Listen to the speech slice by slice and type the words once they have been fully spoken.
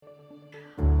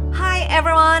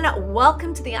everyone,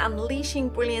 welcome to the Unleashing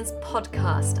Brilliance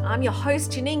podcast. I'm your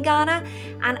host, Janine Garner,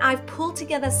 and I've pulled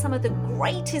together some of the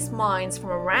greatest minds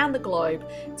from around the globe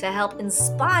to help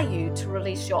inspire you to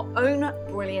release your own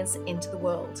brilliance into the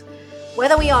world.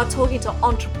 Whether we are talking to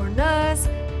entrepreneurs,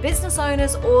 business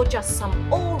owners, or just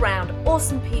some all-round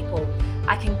awesome people,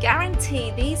 I can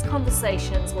guarantee these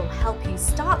conversations will help you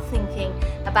start thinking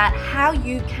about how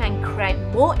you can create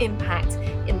more impact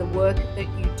in the work that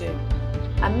you do.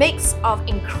 A mix of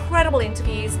incredible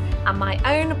interviews and my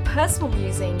own personal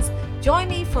musings. Join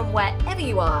me from wherever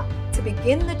you are to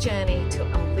begin the journey to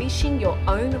unleashing your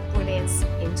own brilliance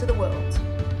into the world.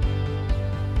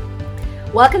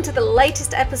 Welcome to the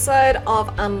latest episode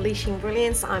of Unleashing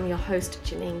Brilliance. I'm your host,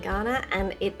 Janine Garner,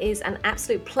 and it is an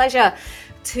absolute pleasure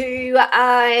to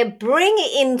bring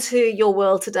into your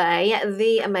world today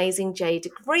the amazing Jade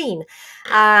Green.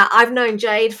 I've known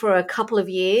Jade for a couple of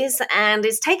years, and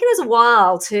it's taken us a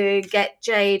while to get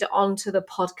Jade onto the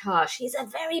podcast. She's a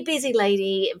very busy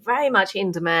lady, very much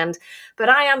in demand, but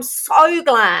I am so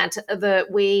glad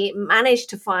that we managed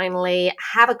to finally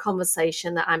have a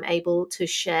conversation that I'm able to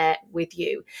share with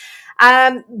you.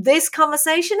 This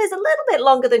conversation is a little bit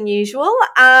longer than usual.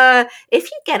 If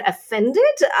you get offended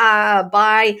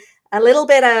by a little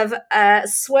bit of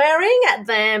swearing,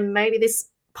 then maybe this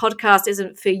podcast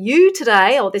isn't for you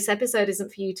today, or this episode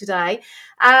isn't for you today.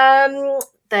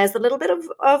 There's a little bit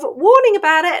of warning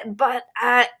about it, but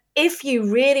if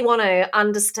you really want to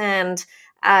understand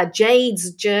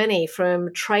Jade's journey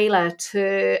from trailer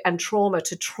and trauma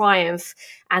to triumph,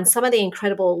 and some of the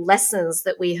incredible lessons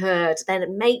that we heard,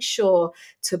 then make sure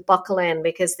to buckle in,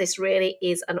 because this really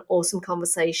is an awesome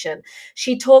conversation.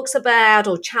 She talks about,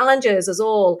 or challenges us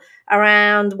all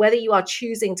around, whether you are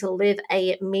choosing to live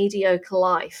a mediocre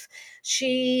life.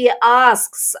 She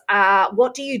asks,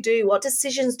 what do you do? What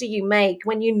decisions do you make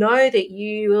when you know that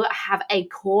you have a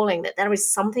calling, that there is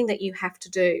something that you have to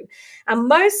do? And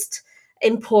most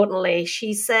importantly,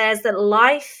 she says that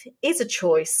life is a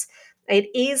choice. It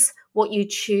is what you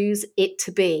choose it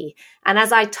to be. And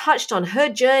as I touched on, her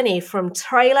journey from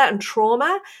trailer and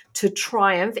trauma to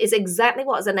triumph is exactly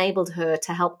what has enabled her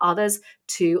to help others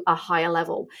to a higher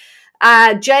level.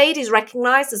 Jade is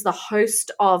recognized as the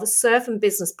host of surf and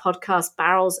business podcast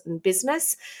Barrels and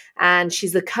Business, and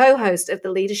she's the co-host of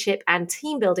the leadership and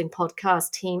team building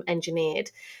podcast Team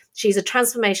Engineered. She's a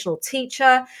transformational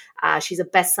teacher. She's a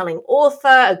best-selling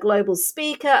author, a global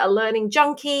speaker, a learning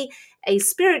junkie, a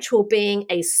spiritual being,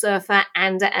 a surfer,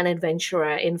 and an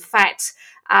adventurer. In fact,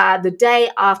 the day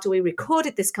after we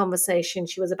recorded this conversation,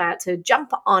 she was about to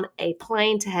jump on a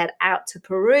plane to head out to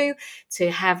Peru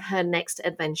to have her next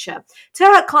adventure. To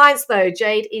her clients, though,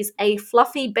 Jade is a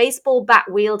fluffy baseball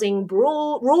bat-wielding,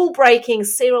 rule-breaking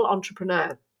serial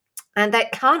entrepreneur, and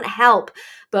that can't help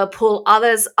but pull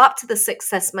others up to the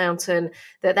success mountain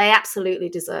that they absolutely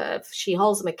deserve. She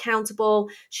holds them accountable,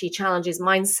 she challenges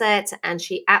mindset, and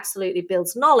she absolutely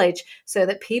builds knowledge so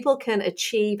that people can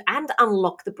achieve and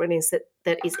unlock the brilliance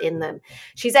that is in them.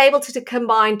 She's able to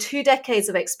combine 2 decades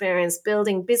of experience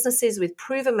building businesses with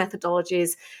proven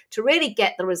methodologies to really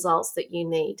get the results that you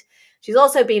need. She's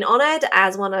also been honored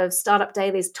as one of Startup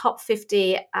Daily's top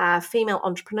 50 female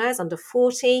entrepreneurs under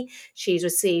 40. She's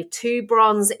received 2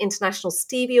 bronze International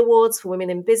Stevie Awards for women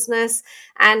in business,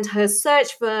 and her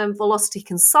search firm Velocity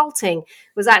Consulting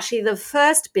was actually the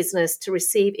first business to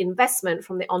receive investment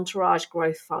from the Entourage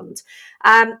Growth Fund.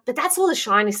 But that's all the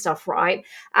shiny stuff, right?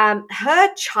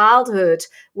 Her childhood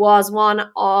was one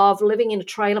of living in a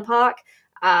trailer park.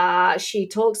 She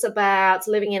talks about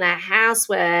living in a house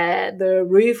where the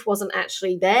roof wasn't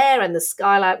actually there, and the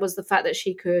skylight was the fact that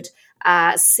she could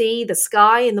see the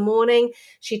sky in the morning.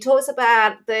 She talks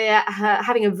about her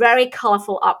having a very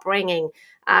colorful upbringing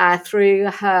through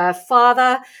her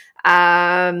father,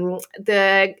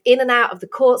 the in and out of the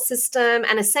court system,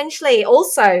 and essentially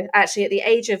also actually at the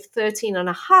age of 13 and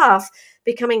a half,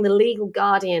 becoming the legal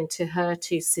guardian to her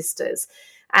 2 sisters.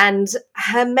 And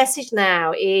her message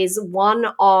now is one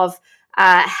of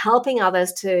helping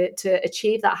others to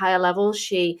achieve that higher level.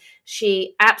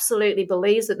 She absolutely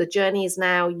believes that the journey is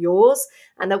now yours,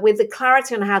 and that with the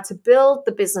clarity on how to build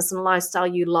the business and lifestyle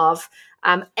you love,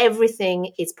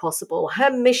 everything is possible.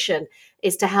 Her mission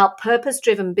is to help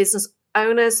purpose-driven business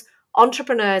owners,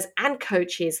 entrepreneurs, and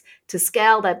coaches to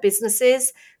scale their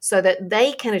businesses so that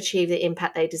they can achieve the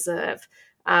impact they deserve.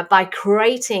 By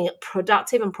creating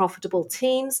productive and profitable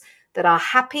teams that are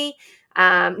happy,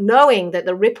 knowing that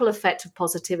the ripple effect of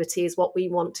positivity is what we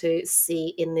want to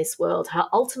see in this world. Her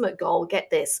ultimate goal, get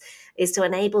this, is to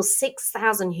enable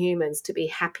 6,000 humans to be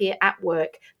happier at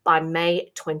work by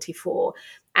May 24.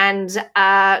 And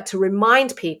to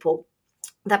remind people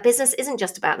that business isn't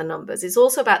just about the numbers, it's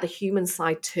also about the human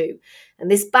side too. And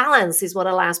this balance is what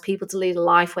allows people to lead a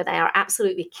life where they are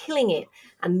absolutely killing it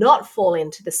and not fall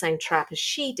into the same trap as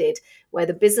she did, where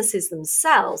the businesses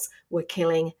themselves were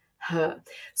killing her.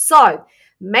 So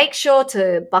make sure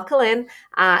to buckle in.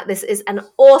 This is an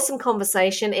awesome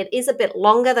conversation. It is a bit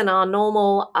longer than our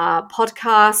normal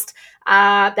podcast.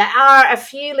 There are a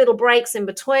few little breaks in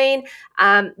between,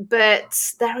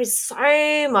 but there is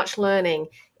so much learning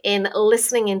in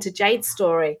listening into Jade's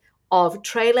story of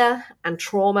trailer and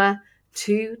trauma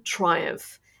to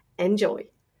triumph. Enjoy.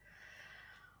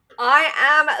 I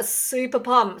am super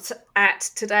pumped at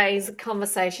today's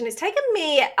conversation. It's taken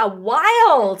me a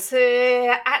while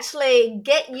to actually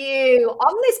get you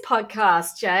on this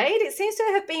podcast, Jade. It seems to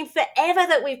have been forever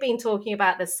that we've been talking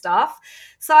about this stuff.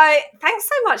 So thanks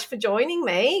so much for joining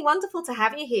me. Wonderful to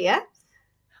have you here.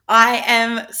 I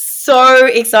am so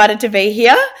excited to be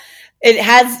here.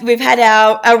 We've had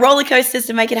our roller coasters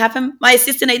to make it happen. My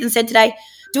assistant Ethan said today,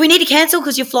 do we need to cancel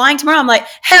because you're flying tomorrow? I'm like,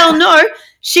 hell no.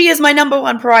 She is my number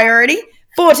one priority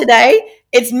for today.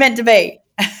 It's meant to be.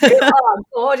 Oh,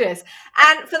 gorgeous.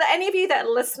 And for any of you that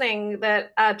are listening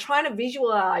that are trying to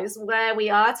visualize where we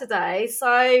are today.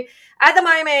 So at the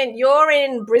moment, you're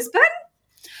in Brisbane?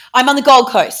 I'm on the Gold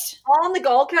Coast. On the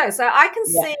Gold Coast. So I can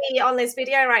see on this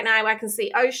video right now, I can see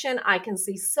ocean, I can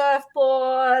see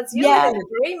surfboards. You're living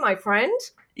the dream, my friend.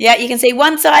 Yeah, you can see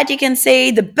one side, you can see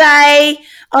the bay.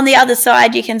 On the other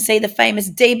side, you can see the famous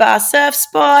D-Bar surf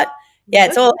spot. Yeah,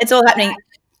 it's all happening.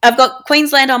 I've got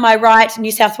Queensland on my right,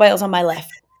 New South Wales on my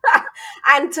left.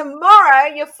 And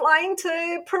tomorrow you're flying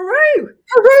to Peru.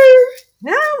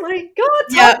 Oh my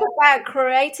God. Talk about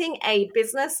creating a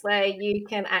business where you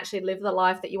can actually live the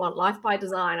life that you want, life by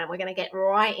design. And we're going to get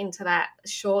right into that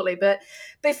shortly. But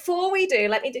before we do,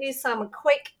 let me do some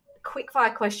quick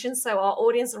fire questions so our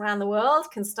audience around the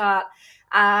world can start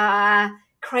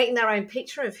creating their own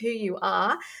picture of who you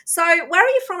are. So where are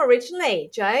you from originally,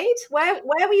 Jade? Where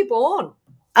were you born?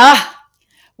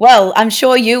 Well, I'm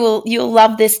sure you'll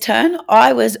love this turn.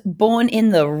 I was born in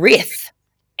the Rith.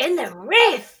 In the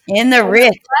Rith? In the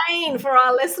Rith. Explain for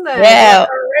our listeners what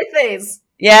the Rith is.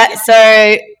 Yeah,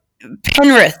 so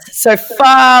Penrith, so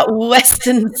far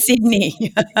western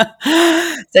Sydney.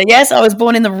 So yes, I was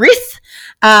born in the Rith.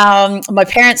 My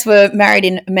parents were married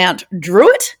in Mount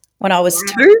Druitt when I was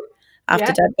 2,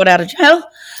 after Dad got out of jail.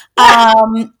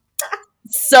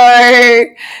 So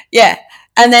yeah.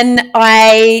 And then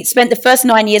I spent the first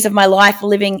 9 years of my life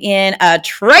living in a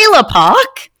trailer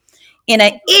park in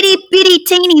a itty-bitty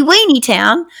teeny-weeny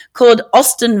town called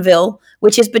Austinville,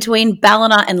 which is between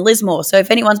Ballina and Lismore. So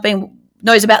if anyone's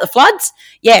knows about the floods,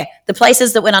 the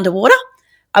places that went underwater.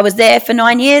 I was there for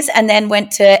 9 years and then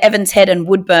went to Evans Head and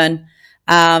Woodburn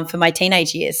for my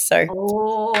teenage years. So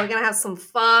we're going to have some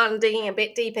fun digging a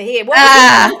bit deeper here. What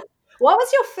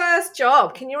was your first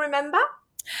job? Can you remember?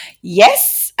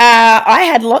 Yes, I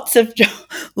had lots and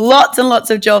lots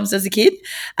of jobs as a kid.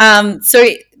 So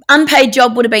unpaid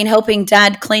job would have been helping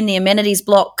Dad clean the amenities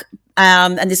block,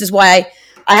 and this is why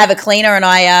I have a cleaner and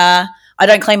I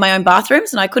don't clean my own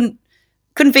bathrooms, and I couldn't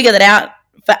figure that out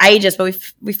for ages, but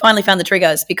we finally found the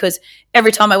triggers because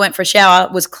every time I went for a shower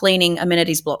was cleaning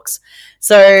amenities blocks.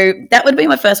 So that would be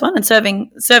my first one, and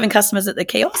serving customers at the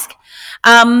kiosk.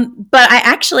 But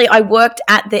I worked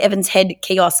at the Evans Head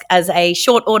kiosk as a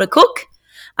short order cook,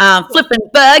 flipping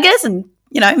burgers and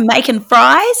making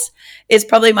fries is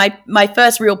probably my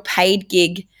first real paid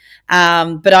gig.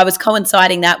 But I was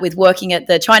coinciding that with working at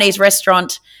the Chinese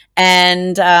restaurant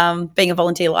and being a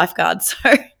volunteer lifeguard. So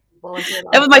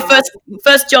that was my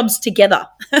first jobs together.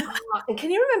 And can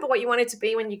you remember what you wanted to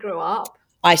be when you grew up?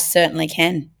 I certainly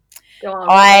can. Go on.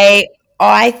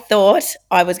 I thought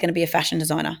I was going to be a fashion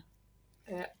designer.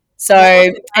 Yeah. So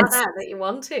what was that you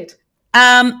wanted?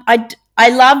 I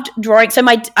loved drawing. So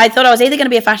I thought I was either going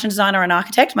to be a fashion designer or an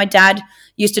architect. My dad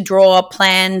used to draw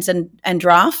plans and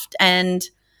draft, and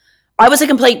I was a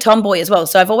complete tomboy as well.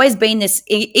 So I've always been this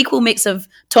equal mix of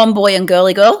tomboy and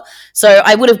girly girl. So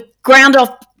I would have ground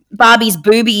off Barbie's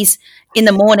boobies in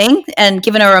the morning and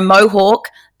given her a mohawk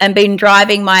and been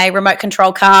driving my remote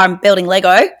control car and building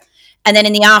Lego. And then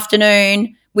in the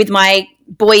afternoon with my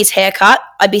boy's haircut,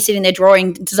 I'd be sitting there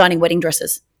designing wedding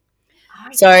dresses.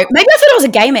 So maybe I thought I was a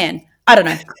gay man. I don't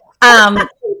know.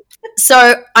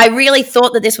 So I really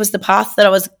thought that this was the path that I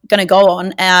was going to go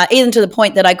on, even to the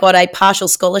point that I got a partial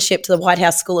scholarship to the White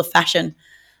House School of Fashion,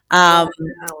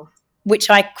 which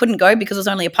I couldn't go because it was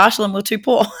only a partial and we were too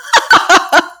poor.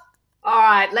 All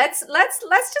right, let's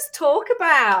just talk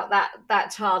about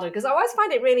that childhood, because I always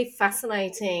find it really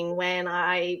fascinating when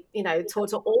I talk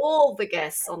to all the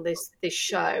guests on this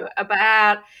show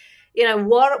about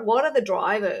what are the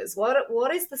drivers?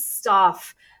 What is the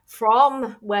stuff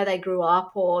from where they grew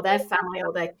up or their family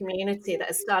or their community that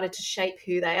has started to shape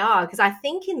who they are? Because I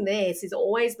think in this is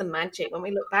always the magic. When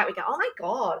we look back, we go, oh my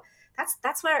God,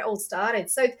 that's where it all started.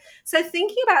 So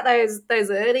thinking about those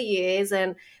early years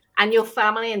and your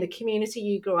family and the community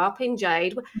you grew up in,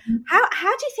 Jade, how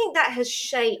do you think that has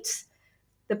shaped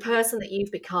the person that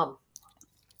you've become?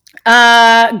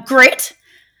 Grit,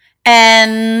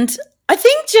 and I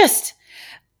think just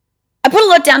I put a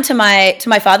lot down to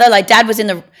my father. Like dad was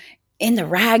in the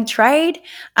rag trade.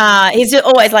 He's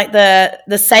always like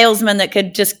the salesman that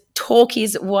could just talk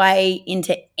his way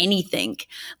into anything.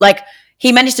 Like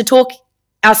he managed to talk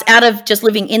us out of just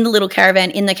living in the little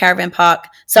caravan in the caravan park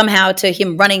somehow to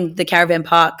him running the caravan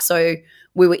park. So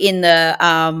we were in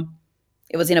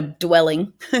it was in a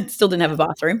dwelling. It still didn't have a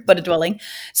bathroom, but a dwelling.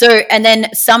 So, and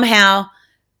then somehow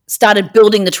started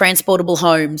building the transportable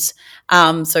homes.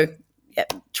 So yeah,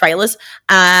 trailers.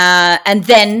 And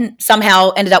then somehow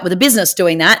ended up with a business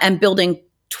doing that and building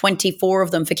 24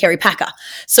 of them for Kerry Packer.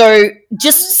 So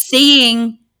just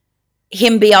seeing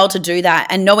him be able to do that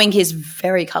and knowing his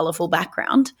very colourful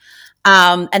background,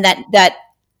 and that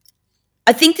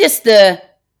I think do you know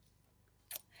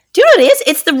what it is?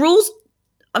 It's the rules.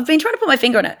 I've been trying to put my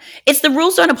finger on it. It's the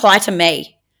rules don't apply to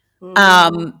me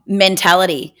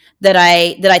mentality that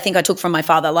I think I took from my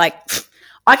father. Like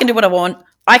I can do what I want.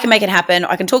 I can make it happen.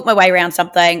 I can talk my way around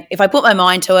something if I put my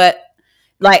mind to it.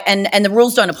 Like and the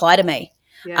rules don't apply to me.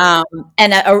 Yeah.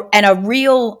 And a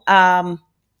real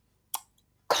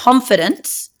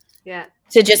confidence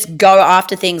to just go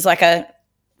after things like a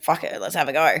fuck it, let's have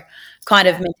a go kind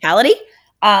of mentality.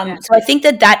 So I think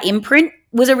that imprint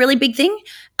was a really big thing.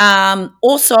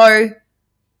 Also,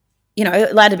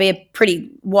 allowed to be a pretty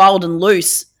wild and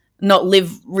loose, not live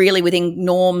really within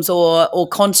norms or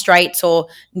constraints or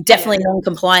definitely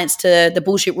non-compliance to the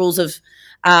bullshit rules of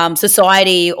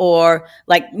society or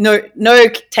like no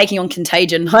taking on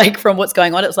contagion like from what's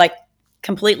going on. It was like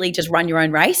completely just run your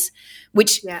own race,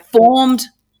 which formed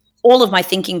all of my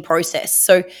thinking process.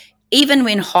 So even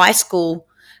in high school,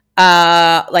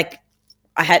 like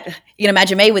I had, you can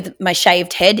imagine me with my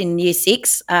shaved head in year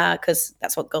 6, because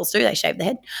that's what girls do, they shave their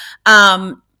head.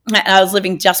 And I was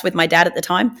living just with my dad at the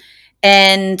time.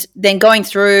 And then going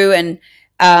through and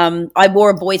I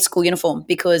wore a boys' school uniform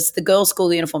because the girls'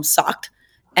 school uniform sucked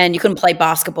and you couldn't play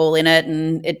basketball in it.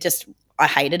 And I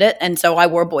hated it. And so I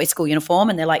wore a boys' school uniform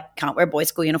and they're like, can't wear a boys'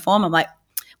 school uniform. I'm like,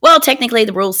 well, technically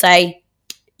the rules say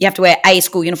you have to wear a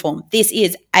school uniform. This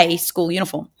is a school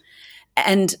uniform.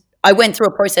 And I went through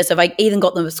a process of I even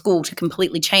got the school to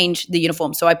completely change the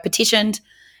uniform. So I petitioned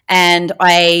and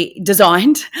I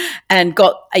designed and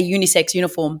got a unisex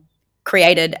uniform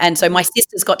created. And so my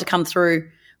sisters got to come through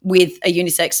with a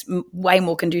unisex, way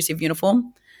more conducive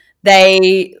uniform.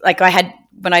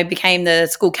 When I became the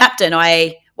school captain,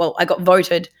 I got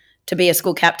voted to be a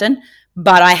school captain,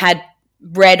 but I had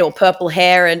red or purple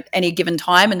hair at any given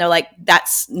time. And they're like,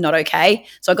 that's not okay.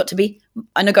 So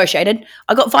I negotiated.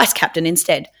 I got vice captain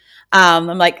instead.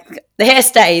 I'm like, the hair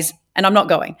stays and I'm not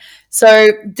going. So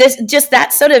just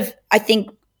that sort of, I think,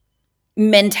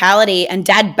 mentality and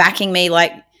dad backing me,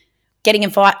 like getting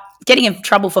in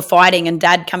trouble for fighting and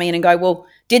dad coming in and go, well,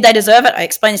 did they deserve it? I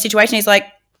explained the situation. He's like,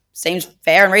 seems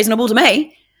fair and reasonable to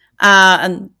me.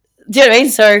 And do you know what I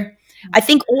mean? So I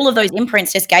think all of those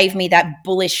imprints just gave me that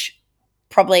bullish,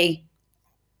 probably,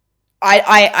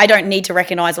 I don't need to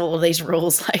recognize all of these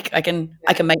rules. Like I can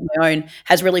make my own,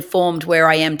 has really formed where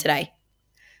I am today.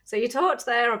 So you talked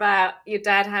there about your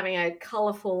dad having a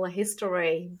colourful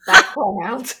history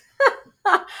background.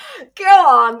 Go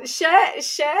on, share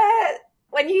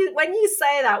when you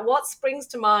say that, what springs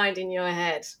to mind in your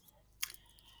head?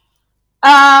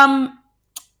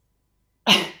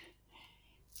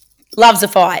 Loves a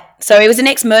fight. So he was an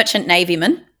ex-merchant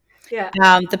navyman. Yeah.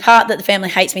 The part that the family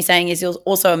hates me saying is he was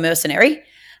also a mercenary.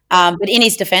 But in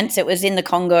his defense, it was in the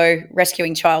Congo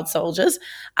rescuing child soldiers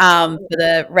for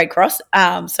the Red Cross.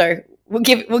 So we'll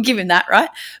give him that, right?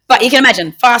 But you can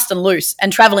imagine, fast and loose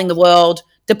and traveling the world,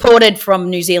 deported from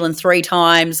New Zealand 3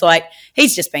 times. Like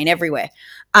he's just been everywhere.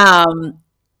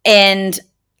 And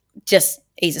just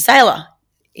he's a sailor.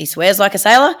 He swears like a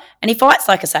sailor and he fights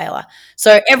like a sailor.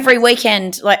 So every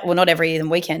weekend, not every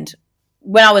weekend,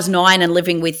 when I was 9 and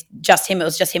living with just him, it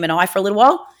was just him and I for a little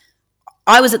while.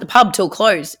 I was at the pub till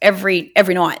close every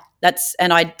night.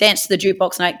 And I danced to the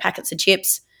jukebox and ate packets of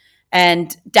chips.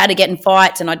 And Dad would get in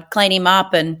fights, and I'd clean him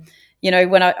up. And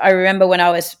when I remember when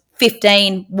I was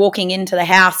 15, walking into the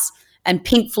house and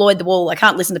Pink Floyd The Wall. I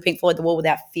can't listen to Pink Floyd The Wall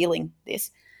without feeling this.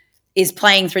 Is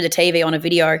playing through the TV on a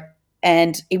video,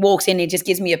 and he walks in. And he just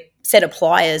gives me a set of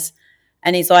pliers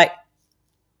And he's like,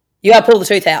 you got to pull the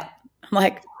tooth out. I'm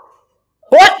like,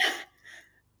 what?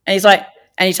 And he's like,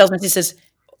 and he tells my sisters,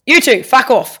 you two,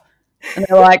 fuck off. And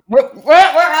they're like, we're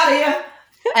out of here.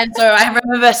 And so I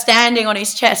remember standing on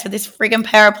his chest with this friggin'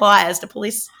 pair of pliers to pull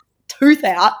his tooth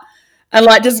out and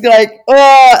like just like,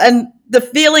 oh, and the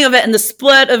feeling of it and the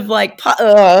split of like,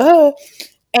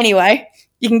 anyway,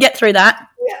 you can get through that.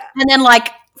 Yeah. And then like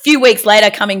a few weeks later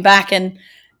coming back and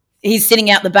he's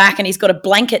sitting out the back and he's got a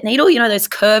blanket needle, you know, those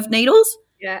curved needles.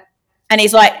 Yeah. And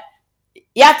he's like,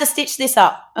 you have to stitch this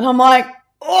up. And I'm like,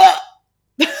 oh.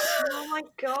 Oh my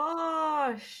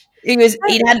gosh.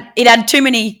 He'd had too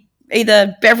many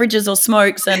either beverages or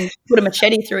smokes and put a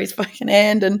machete through his fucking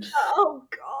hand. And oh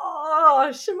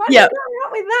gosh. Imagine yeah. growing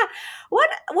up with that. What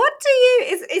do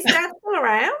you is Dad still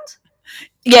around?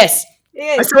 Yes.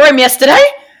 Yes. I saw him yesterday.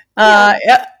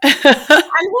 Yeah. And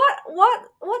what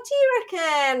do you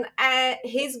reckon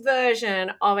his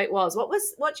version of it was?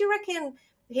 What do you reckon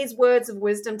his words of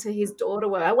wisdom to his daughter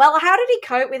were? Well, how did he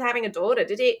cope with having a daughter?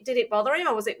 Did it bother him,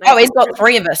 or was it? Oh, he's got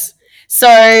 3 of us.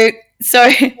 So,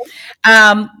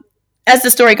 as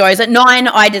the story goes, at 9,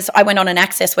 I went on an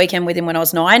access weekend with him when I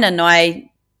was 9, and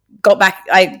I got back.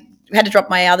 I had to drop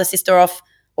my other sister off,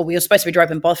 or we were supposed to be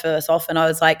dropping both of us off, and I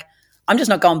was like, I'm just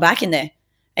not going back in there. And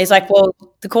he's like, well,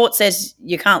 the court says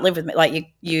you can't live with me. Like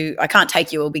I can't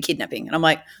take you. It'll be kidnapping. And I'm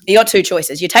like, you got 2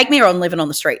 choices. You take me, or I'm living on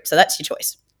the street. So that's your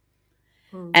choice.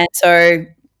 And so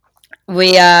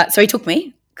so he took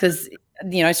me because,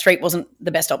 you know, street wasn't the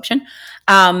best option.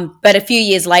 But a few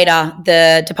years later,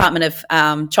 the Department of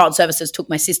Child Services took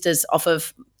my sisters off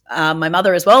of my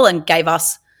mother as well and gave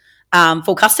us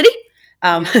full custody.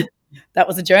 That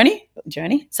was a journey.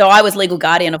 So I was legal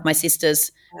guardian of my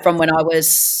sisters from when I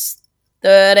was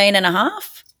 13 and a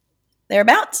half,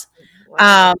 thereabouts.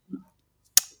 Wow.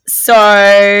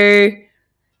 So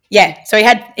he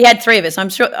had 3 of us. I'm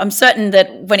certain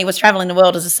that when he was traveling the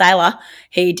world as a sailor,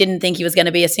 he didn't think he was going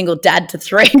to be a single dad to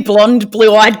 3 blonde,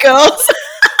 blue-eyed girls.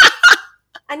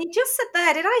 And you just said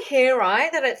there, did I hear right,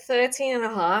 that at 13 and a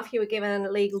half you were given a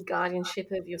legal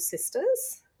guardianship of your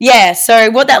sisters? Yeah,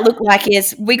 so what that looked like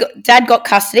is Dad got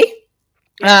custody.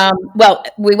 Well,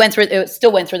 it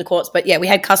still went through the courts, but yeah, we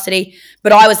had custody,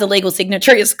 but I was the legal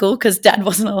signatory at school because Dad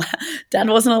wasn't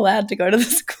allowed to go to the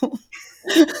school.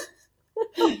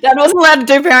 Dad wasn't allowed to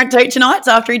do parent-teacher nights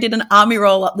after he did an army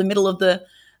roll up the middle of the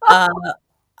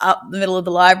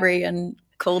library and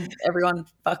called everyone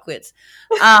fuckwits.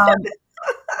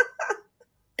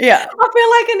 Yeah, I feel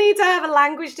like I need to have a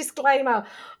language disclaimer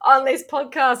on this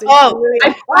podcast. I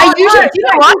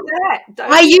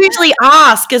usually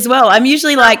ask as well. I'm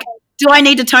usually like, do I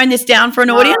need to tone this down for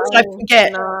an audience? I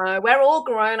forget. No, we're all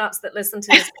grown-ups that listen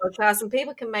to this podcast, and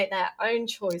people can make their own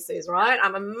choices, right?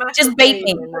 I'm a massive just beat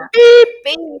me.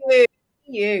 Beat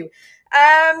you.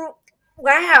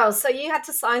 Wow. So you had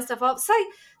to sign stuff up. So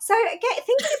again,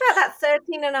 thinking about that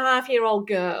 13 and a half year old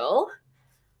girl,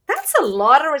 that's a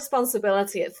lot of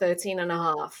responsibility at 13 and a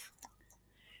half.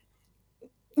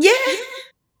 Yeah.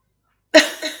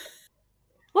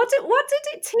 What did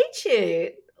it teach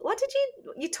you?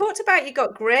 You talked about you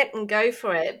got grit and go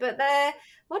for it, but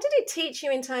what did it teach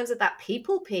you in terms of that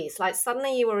people piece? Like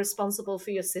suddenly you were responsible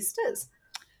for your sisters.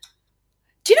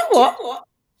 Do you know what?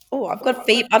 Oh, I've got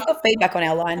feedback on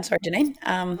our line. Sorry, Janine.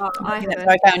 I think that's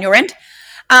okay on your end.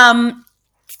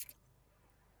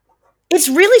 It's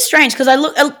really strange because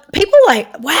people are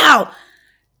like, wow,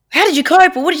 how did you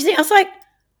cope? Or what did you think? I was like,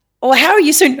 oh, how are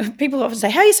you so, people often say,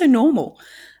 how are you so normal?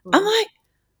 I'm like,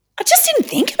 I just didn't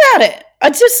think about it. I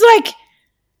just like,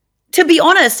 to be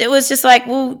honest, it was just like,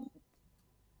 well,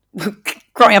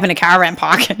 growing up in a caravan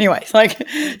park anyway. Like, do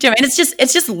you know what I mean?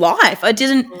 It's just life. It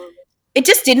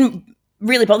just didn't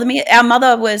really bother me. Our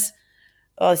mother was,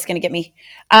 this is going to get me,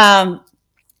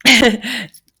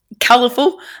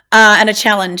 colourful and a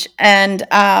challenge. And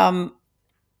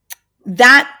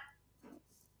that,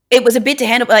 it was a bit to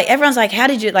handle. Like everyone's like, how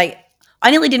did you, like, I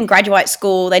nearly didn't graduate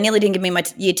school. They nearly didn't give me my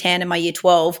year 10 and my year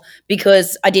 12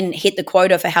 because I didn't hit the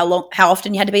quota for how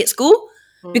often you had to be at school.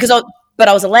 But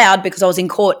I was allowed because I was in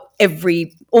court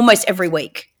almost every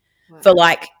week for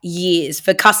like years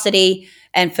for custody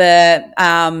and for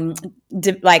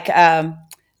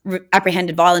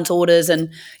apprehended violence orders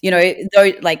and, you know,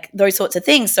 those sorts of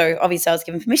things. So obviously I was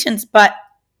given permissions, but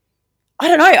I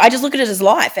don't know. I just look at it as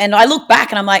life. And I look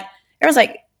back and I'm like, everyone's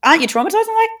like, aren't you traumatized?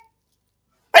 I'm like,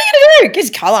 what are you going to do? It gives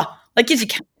you colour, like gives you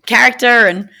character.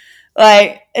 And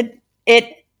like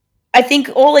I think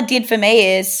all it did for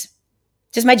me is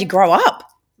just made you grow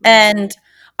up. And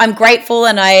I'm grateful.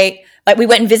 And we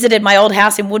went and visited my old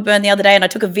house in Woodburn the other day and I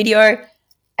took a video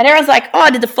And everyone's like,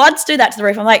 oh, did the floods do that to the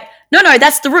roof? I'm like, no,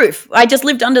 that's the roof. I just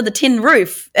lived under the tin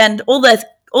roof, and all the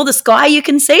sky you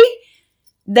can see,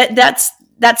 that's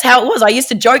how it was. I used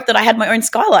to joke that I had my own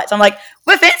skylights. I'm like,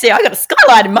 we're fancy. I got a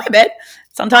skylight in my bed.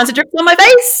 Sometimes it drips on my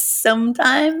face.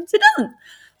 Sometimes it doesn't.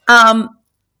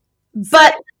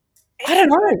 But I don't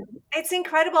know. It's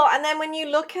incredible. And then when you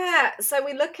look at,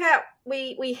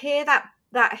 we hear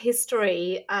that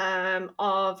history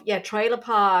of trailer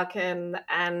park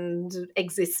and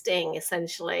existing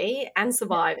essentially and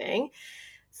surviving,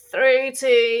 through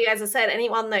to, as I said,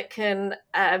 anyone that can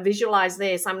visualize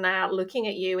this. I'm now looking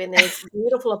at you in this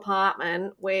beautiful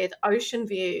apartment with ocean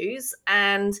views,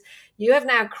 and you have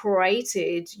now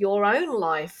created your own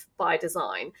life by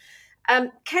design.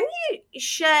 Can you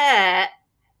share,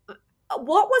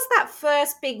 what was that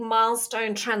first big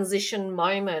milestone transition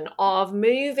moment of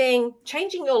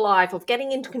changing your life, of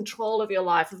getting into control of your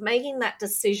life, of making that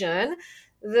decision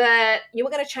that you were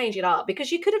going to change it up?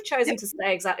 Because you could have chosen to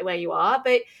stay exactly where you are,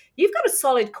 but you've got a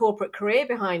solid corporate career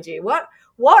behind you. What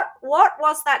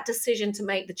was that decision to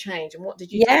make the change, and what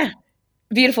did you do?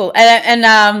 Beautiful.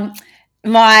 And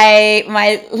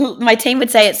my team would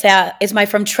say it's my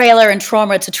from trailer and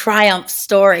trauma to triumph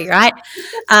story, right?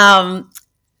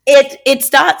 It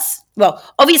starts, well,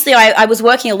 obviously I was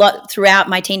working a lot throughout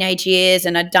my teenage years,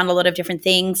 and I'd done a lot of different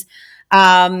things.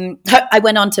 I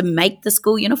went on to make the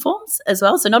school uniforms as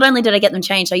well. So not only did I get them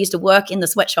changed, I used to work in the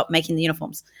sweatshop making the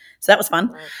uniforms. So that was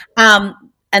fun.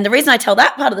 And the reason I tell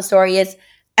that part of the story is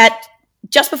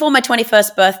just before my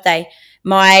 21st birthday,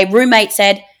 my roommate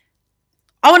said,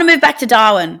 I want to move back to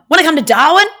Darwin. Want to come to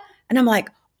Darwin? And I'm like,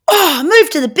 oh, move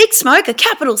to the big smoke, a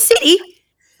capital city.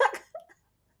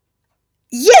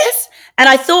 Yes. And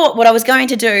I thought what I was going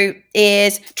to do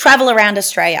is travel around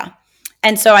Australia.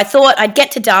 And so I thought I'd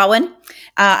get to Darwin.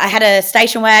 I had a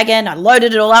station wagon. I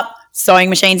loaded it all up, sewing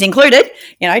machines included,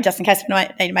 just in case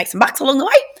I need to make some bucks along the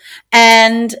way.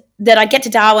 And that I'd get to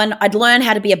Darwin. I'd learn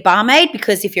how to be a barmaid,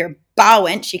 because if you're a bar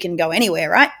wench, you can go anywhere,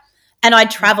 right? And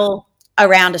I'd travel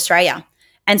around Australia.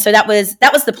 And so that was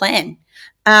the plan.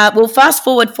 Well, fast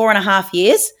forward 4.5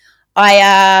 years.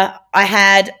 I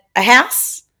had a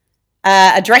house,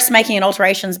 a dressmaking and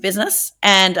alterations business,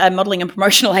 and a modelling and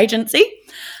promotional agency.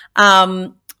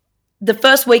 The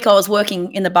first week I was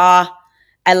working in the bar,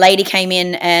 a lady came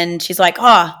in and she's like,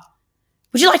 oh,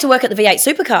 would you like to work at the V8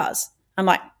 supercars? I'm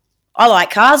like, I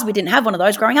like cars. We didn't have one of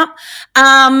those growing up.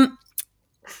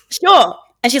 Sure.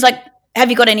 And she's like, have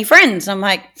you got any friends? I'm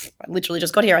like, I literally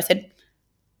just got here. I said,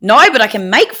 no, but I can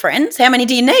make friends. How many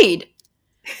do you need?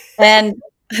 And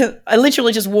I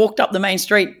literally just walked up the main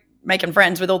street making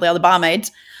friends with all the other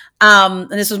barmaids. And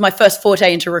this was my first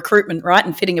forte into recruitment, right,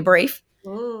 and fitting a brief.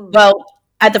 Ooh. Well,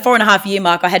 at the 4.5 year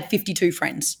mark, I had 52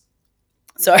 friends.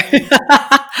 So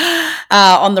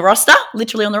on the roster,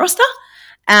 literally on the roster.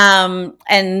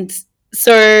 And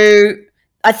so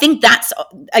I think that's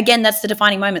the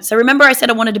defining moment. So remember I said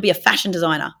I wanted to be a fashion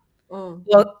designer.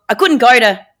 Well, I couldn't go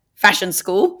to fashion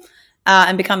school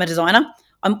and become a designer.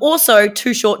 I'm also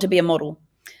too short to be a model.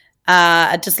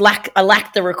 I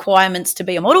lack the requirements to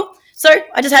be a model. So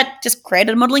I just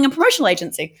created a modeling and promotional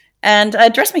agency and a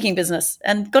dressmaking business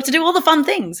and got to do all the fun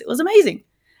things. It was amazing.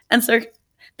 And so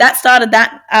that started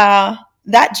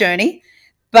that journey.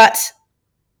 But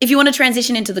if you want to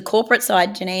transition into the corporate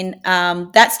side, Janine,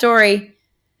 that story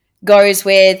goes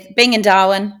with being in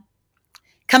Darwin,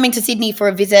 coming to Sydney for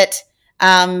a visit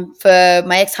for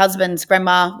my ex-husband's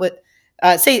grandma.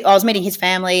 I was meeting his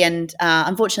family, and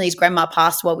unfortunately his grandma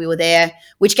passed while we were there,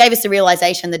 which gave us the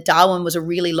realization that Darwin was a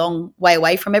really long way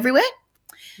away from everywhere.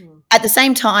 At the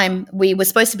same time, we were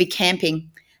supposed to be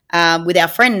camping with our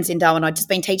friends in Darwin. I'd just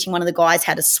been teaching one of the guys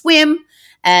how to swim,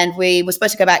 and we were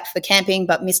supposed to go back for camping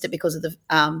but missed it because of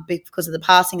the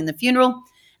passing and the funeral.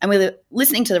 And we were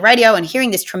listening to the radio and hearing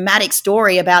this traumatic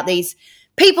story about these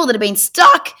people that have been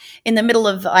stuck in the middle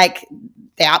of like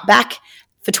the outback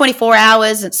for 24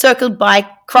 hours and circled by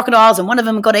crocodiles, and one of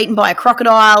them got eaten by a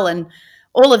crocodile and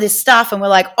all of this stuff. And we're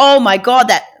like, oh my God,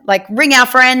 that, like, ring our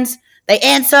friends. They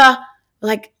answer. We're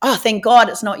like, oh, thank God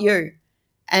it's not you.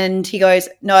 And he goes,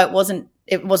 no, it wasn't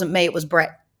me. It was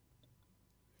Brett.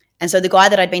 And so the guy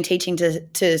that I'd been teaching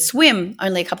to swim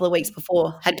only a couple of weeks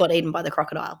before had got eaten by the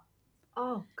crocodile.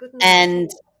 Oh, goodness.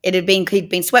 And he'd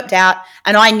been swept out.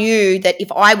 And I knew that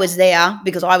if I was there,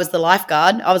 because I was the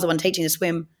lifeguard, I was the one teaching to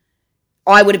swim,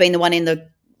 I would have been the one in the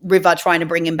river trying to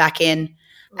bring him back in.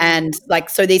 And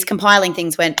so these compiling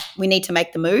things went, we need to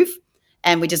make the move.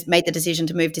 And we just made the decision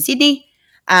to move to Sydney.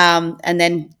 And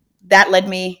then that led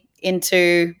me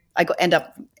into, end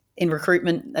up in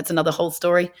recruitment. That's another whole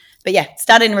story. But yeah,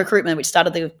 started in recruitment, which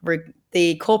started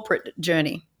the corporate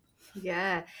journey.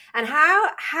 Yeah. And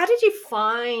how did you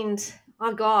find,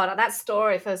 oh God, that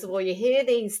story, first of all, you hear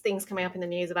these things coming up in the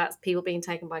news about people being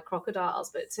taken by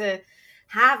crocodiles, but to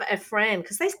have a friend,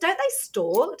 because they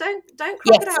stalk, don't Yes.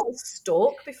 crocodiles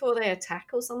stalk before they attack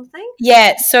or something?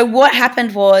 Yeah. So what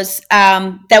happened was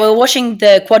they were washing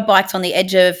the quad bikes on the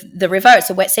edge of the river. It's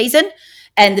a wet season,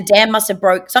 and the dam must have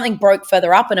broke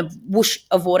further up, and a whoosh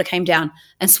of water came down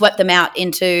and swept them out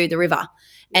into the river.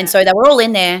 And Yeah. so they were all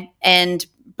in there, and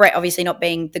Brett, obviously not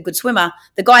being the good swimmer,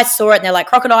 the guys saw it and they're like,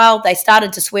 crocodile. They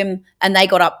started to swim, and they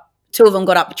got up. Two of them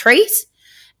got up the trees,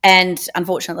 and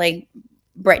unfortunately,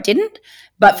 Brett didn't.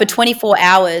 But for 24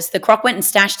 hours, the croc went and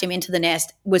stashed him into the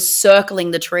nest, was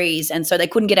circling the trees. And so they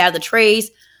couldn't get out of the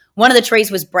trees. One of the trees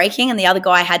was breaking, and the other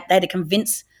guy they had to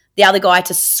convince the other guy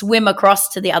to swim across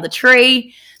to the other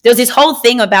tree. There was this whole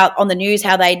thing about on the news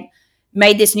how they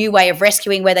made this new way of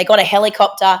rescuing where they got a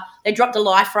helicopter, they dropped a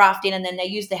life raft in, and then they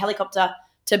used the helicopter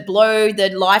to blow the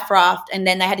life raft. And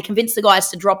then they had to convince the guys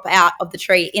to drop out of the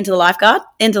tree into the life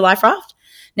raft.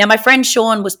 Now, my friend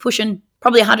Sean was pushing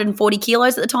probably 140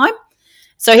 kilos at the time.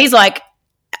 So he's like,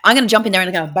 I'm going to jump in there and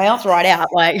I'm going to bounce right out.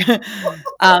 Like, so it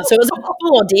was a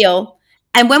full ordeal.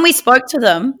 And when we spoke to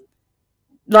them,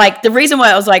 like the reason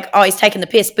why I was like, oh, he's taking the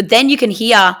piss. But then you can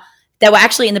hear they were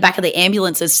actually in the back of the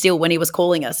ambulances still when he was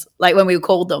calling us, like when we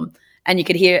called them. And you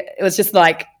could hear, it was just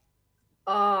like,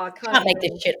 Oh, I can't make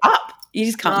this shit up. You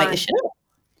just can't make this shit up.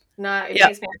 No, it Yep.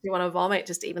 makes me actually want to vomit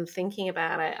just even thinking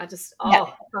about it. I just, Yeah.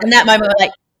 oh. And that moment, we're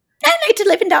like, don't need to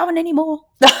live in Darwin anymore.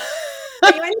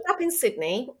 So you ended up in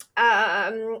Sydney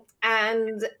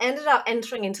and ended up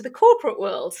entering into the corporate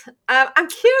world. I'm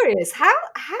curious, how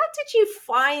did you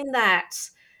find that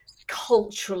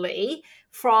culturally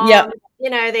from, Yep.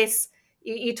 this,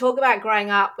 you talk about growing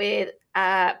up with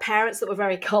parents that were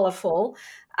very colourful.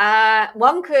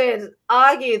 One could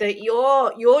argue that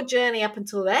your journey up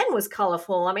until then was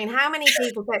colourful. I mean, how many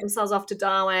people take themselves off to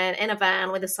Darwin in a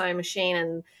van with a sewing machine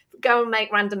and go and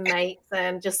make random mates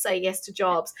and just say yes to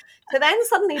jobs, to then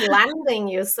suddenly landing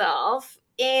yourself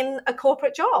in a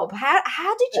corporate job? How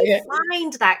did you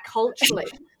find that culturally?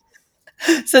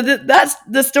 So that's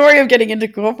the story of getting into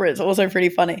corporate is also pretty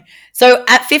funny. So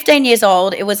at 15 years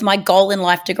old, it was my goal in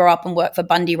life to grow up and work for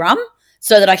Bundy Rum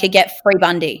so that I could get free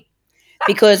Bundy.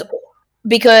 Because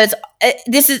Bundy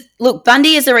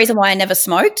is the reason why I never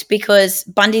smoked, because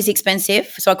Bundy's expensive,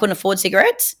 so I couldn't afford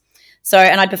cigarettes. So,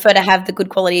 and I'd prefer to have the good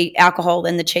quality alcohol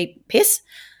than the cheap piss.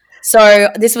 So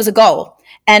this was a goal.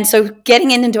 And so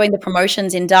getting in and doing the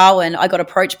promotions in Darwin, I got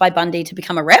approached by Bundy to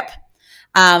become a rep.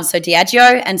 So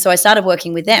Diageo. And so I started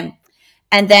working with them.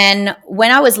 And then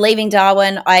when I was leaving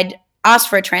Darwin, I'd asked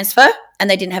for a transfer and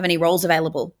they didn't have any roles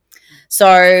available.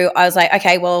 So I was like,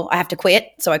 okay, well, I have to quit.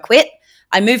 So I quit.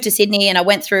 I moved to Sydney and I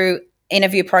went through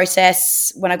interview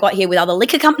process when I got here with other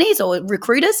liquor companies or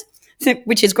recruiters,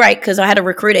 which is great because I had a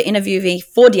recruiter interview me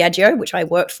for Diageo, which I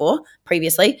worked for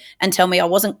previously, and tell me I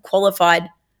wasn't qualified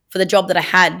for the job that I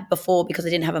had before because I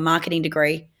didn't have a marketing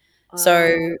degree.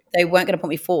 So they weren't going to put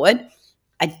me forward.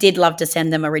 I did love to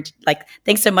send them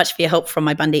thanks so much for your help from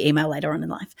my Bundy email later on in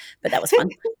life, but that was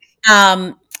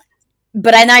fun.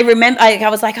 But I remember I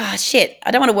was like, oh shit,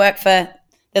 I don't want to work for.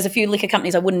 There's a few liquor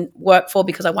companies I wouldn't work for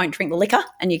because I won't drink the liquor,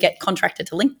 and you get contracted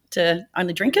to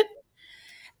only drink it.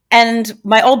 And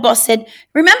my old boss said,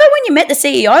 remember when you met the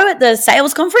CEO at the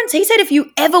sales conference? He said if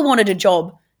you ever wanted a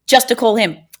job, just to call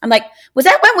him. I'm like, was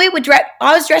that when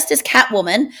I was dressed as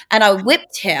Catwoman and I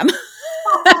whipped him?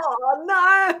 Oh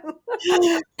no!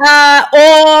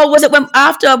 Or was it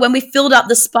when we filled up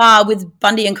the spa with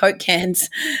Bundy and Coke cans?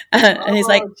 And he's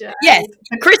like, Jade. yes.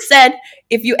 And Chris said,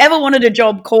 if you ever wanted a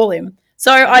job, call him.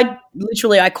 So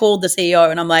I called the CEO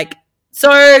and I'm like, so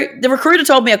the recruiter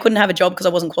told me I couldn't have a job because I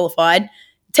wasn't qualified.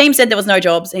 The team said there was no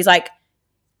jobs. And he's like,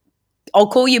 I'll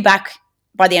call you back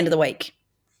by the end of the week.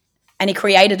 And he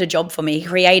created a job for me. He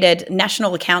created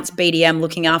national accounts BDM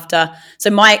looking after. So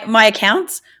my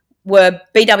accounts were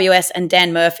BWS and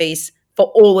Dan Murphy's for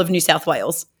all of New South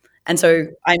Wales. And so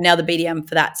I'm now the BDM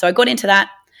for that. So I got into that.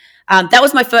 That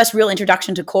was my first real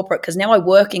introduction to corporate because now I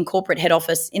work in corporate head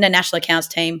office in a national accounts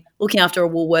team looking after a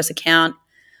Woolworths account.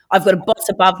 I've got a boss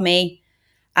above me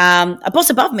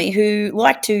who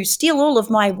liked to steal all of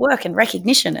my work and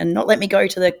recognition and not let me go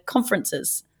to the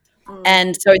conferences.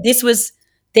 And so this was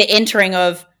the entering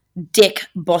of dick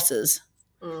bosses.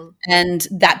 And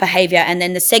that behavior, and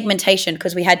then the segmentation,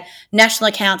 because we had national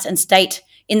accounts and state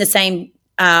in the same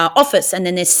office, and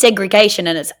then there's segregation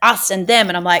and it's us and them.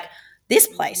 And I'm like, this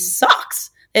place sucks.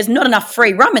 There's not enough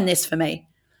free rum in this for me.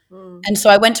 And so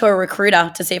I went to a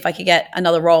recruiter to see if I could get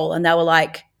another role. And they were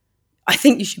like, I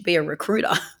think you should be a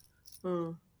recruiter.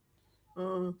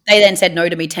 Mm. They then said no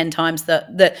to me 10 times.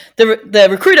 The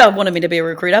recruiter wanted me to be a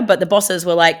recruiter, but the bosses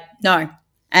were like, no.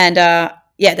 And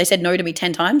yeah, they said no to me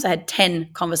 10 times. I had 10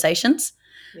 conversations,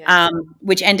 Yeah.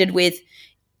 which ended with,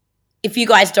 if you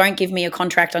guys don't give me a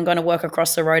contract, I'm going to work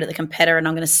across the road at the competitor and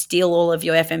I'm going to steal all of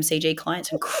your FMCG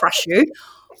clients and crush you.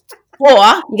 Or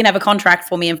you can have a contract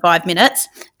for me in 5 minutes,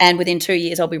 and within 2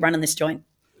 years, I'll be running this joint.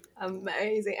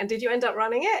 Amazing. And did you end up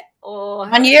running it, or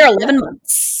how 1 did year, you? 11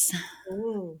 months.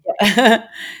 Mm, Yeah,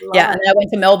 love and it. I went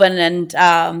to Melbourne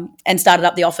and started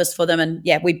up the office for them, and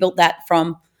yeah, we built that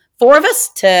from 4 of us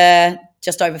to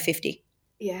just over 50.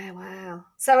 Yeah, wow.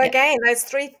 So Yeah, again,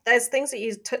 those things that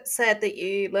you said that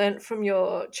you learned from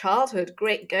your childhood,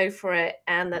 great, go for it,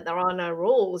 and that there are no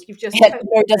rules. You've just it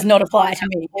totally does not apply applied to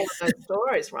that me. to all of those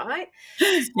stories, right?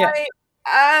 Yeah.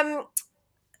 Um,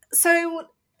 so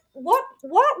what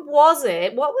was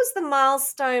it? What was the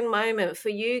milestone moment for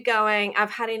you going,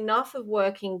 I've had enough of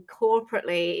working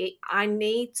corporately. I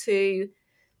need to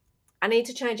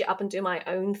change it up and do my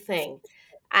own thing.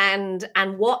 And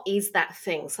what is that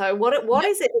thing? So what Yeah.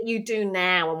 is it that you do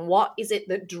now, and what is it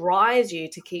that drives you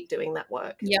to keep doing that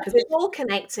work? Yeah. Because it's all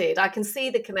connected. I can see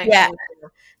the Yeah. connection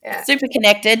there. Yeah. Super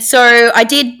connected. So I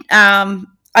did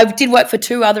work for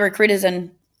two other recruiters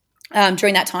and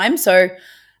during that time. So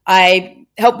I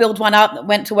helped build one up,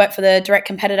 went to work for the direct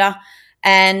competitor,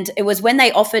 and it was when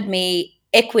they offered me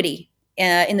equity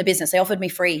in the business. They offered me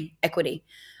free equity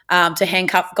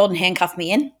to golden handcuff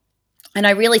me in, and I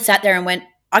really sat there and went,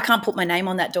 I can't put my name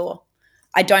on that door.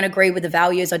 I don't agree with the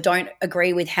values. I don't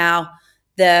agree with how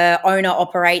the owner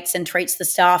operates and treats the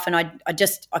staff, and I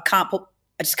just can't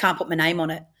put my name on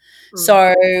it. Mm,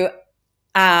 So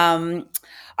um,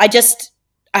 I just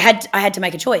I had to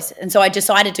make a choice, and so I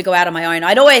decided to go out on my own.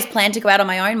 I'd always planned to go out on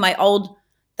my own.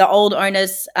 The old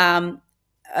owners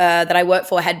that I worked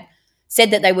for had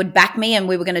said that they would back me, and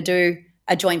we were going to do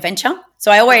a joint venture.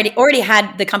 So I already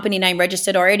had the company name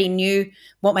registered. I already knew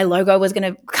what my logo was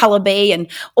going to color be, and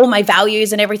all my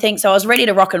values and everything. So I was ready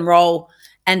to rock and roll.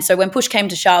 And so when push came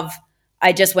to shove,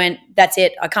 I just went, that's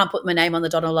it. I can't put my name on the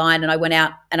dotted line. And I went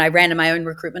out and I ran my own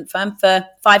recruitment firm for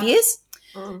 5 years.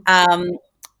 mm, Um,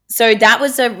 so that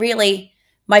was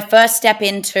my first step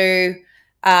into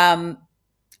um,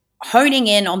 honing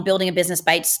in on building a business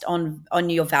based on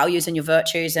your values and your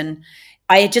virtues. And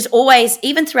I just always,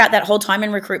 even throughout that whole time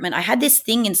in recruitment, I had this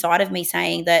thing inside of me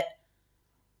saying that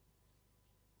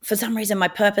for some reason my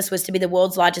purpose was to be the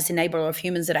world's largest enabler of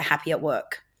humans that are happy at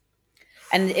work.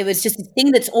 And it was just a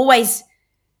thing that's always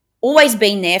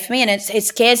been there for me, and it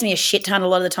scares me a shit ton a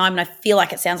lot of the time, and I feel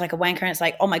like it sounds like a wanker, and it's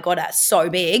like, oh my god, that's so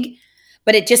big.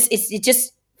 But it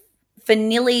just for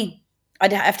nearly,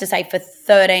 I'd have to say, for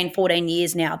 13, 14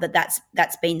 years now,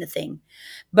 that's been the thing.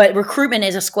 But recruitment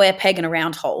is a square peg in a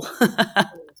round hole.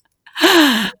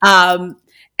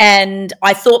 And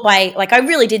I thought I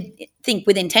really did think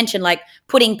with intention, like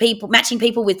matching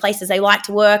people with places they like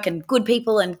to work, and good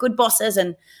people and good bosses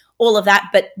and all of that.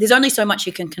 But there's only so much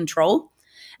you can control.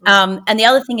 mm, And the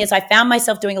other thing is, I found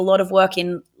myself doing a lot of work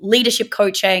in leadership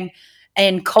coaching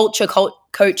and culture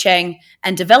coaching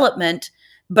and development,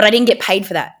 but I didn't get paid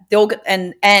for that.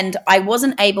 And I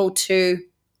wasn't able to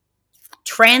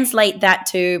translate that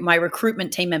to my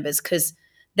recruitment team members, because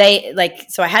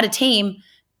so I had a team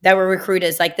that were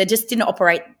recruiters, like they just didn't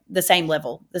operate the same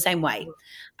level, the same way.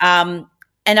 And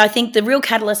I think the real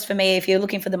catalyst for me, if you're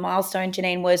looking for the milestone,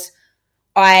 Janine, was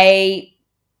I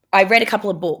read a couple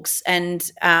of books, and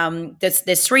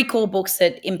there's three core books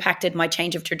that impacted my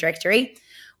change of trajectory.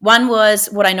 One was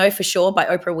What I Know for Sure by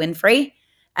Oprah Winfrey,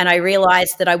 and I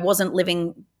realized that I wasn't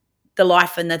living the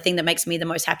life and the thing that makes me the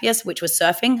most happiest, which was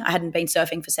surfing. I hadn't been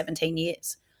surfing for 17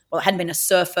 years. Well, I hadn't been a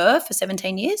surfer for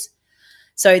 17 years.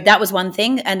 So that was one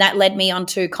thing, and that led me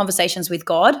onto Conversations with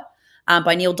God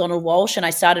by Neil Donald Walsh, and I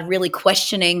started really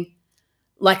questioning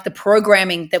like the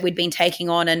programming that we'd been taking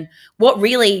on, and what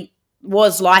really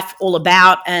was life all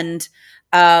about, and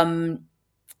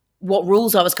what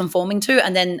rules I was conforming to.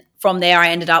 And then from there, I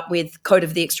ended up with Code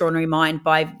of the Extraordinary Mind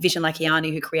by Vishen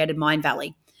Lakhiani, who created Mind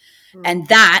Valley. mm, And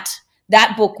that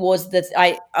book was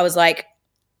I was like,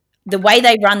 the way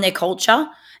they run their culture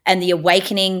and the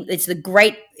awakening, it's the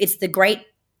great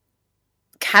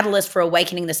catalyst for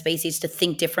awakening the species to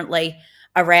think differently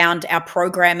around our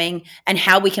programming and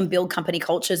how we can build company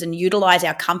cultures and utilize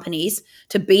our companies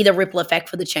to be the ripple effect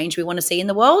for the change we want to see in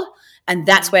the world. And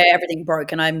that's where everything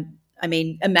broke. And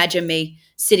imagine me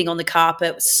sitting on the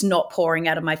carpet, snot pouring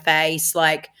out of my face,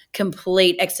 like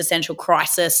complete existential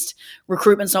crisis.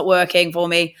 Recruitment's not working for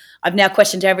me. I've now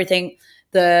questioned everything.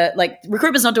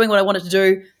 Recruitment's not doing what I wanted to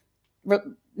do.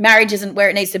 Marriage isn't where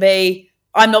it needs to be.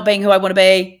 I'm not being who I want to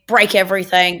be. Break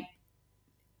everything.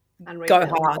 And go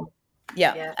rebuild. hard.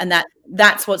 Yeah. Yeah. And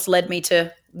that's what's led me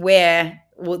to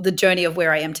the journey of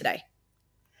where I am today.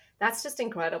 That's just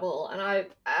incredible.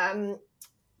 And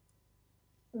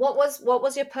what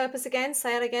was your purpose again?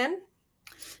 Say it again.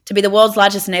 To be the world's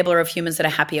largest enabler of humans that are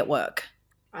happy at work.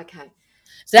 Okay.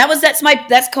 So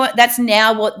that's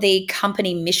now what the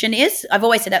company mission is. I've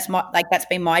always said that's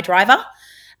been my driver.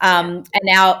 And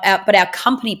now but our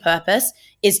company purpose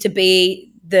is to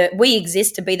be we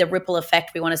exist to be the ripple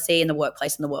effect we want to see in the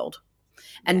workplace in the world.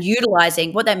 And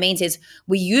utilizing what that means is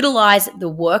we utilize the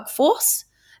workforce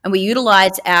and we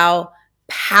utilize our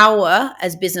power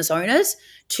as business owners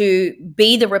to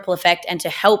be the ripple effect and to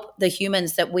help the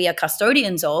humans that we are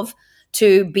custodians of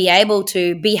to be able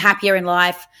to be happier in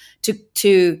life,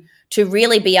 to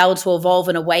really be able to evolve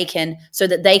and awaken so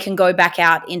that they can go back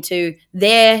out into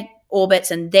their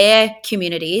orbits and their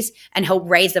communities and help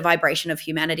raise the vibration of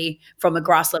humanity from a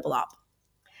grass level up.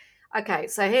 Okay,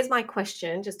 so here's my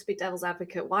question, just to be devil's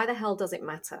advocate. Why the hell does it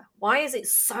matter? Why is it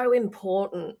so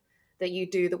important that you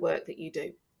do the work that you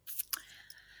do?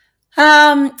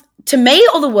 To me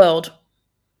or the world?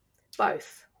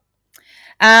 Both.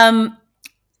 To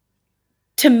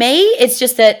me, it's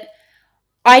just that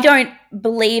I don't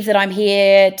believe that I'm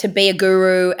here to be a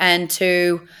guru and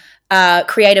to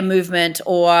create a movement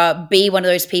or be one of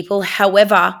those people.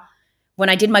 However, when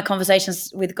I did my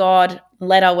conversations with God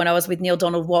letter when I was with Neil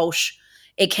Donald Walsh,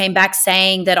 it came back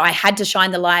saying that I had to shine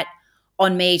the light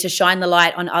on me, to shine the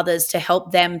light on others, to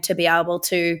help them to be able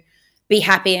to be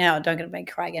happy. Now, don't get me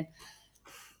cry again.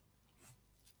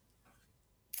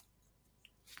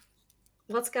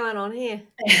 What's going on here?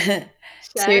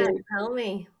 Tell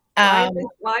me.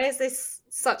 Why is this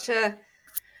such a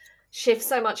shift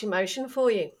so much emotion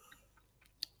for you?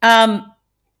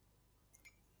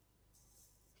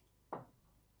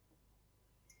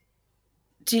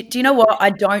 Do you know what? I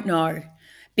don't know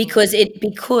because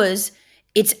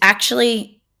it's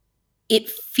actually, it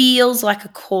feels like a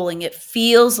calling. It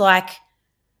feels like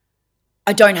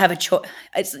I don't have a choice.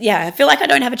 I feel like I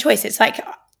don't have a choice. It's like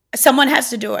someone has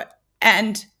to do it.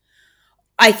 And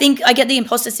I think I get the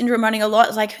imposter syndrome running a lot.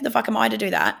 It's like, who the fuck am I to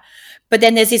do that? But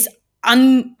then there's this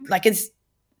this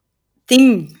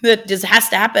thing that just has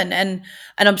to happen. And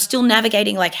I'm still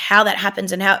navigating like how that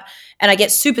happens and I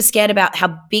get super scared about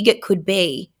how big it could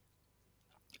be.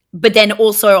 But then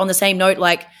also on the same note,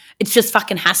 like it just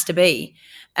fucking has to be.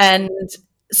 And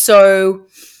so,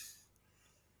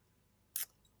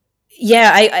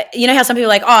 yeah, I you know how some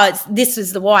people are like, this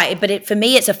is the why, but for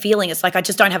me, it's a feeling. It's like I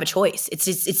just don't have a choice.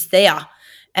 It's there,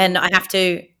 and I have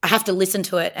to listen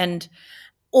to it, and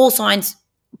all signs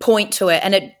point to it,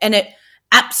 and it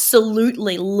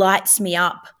absolutely lights me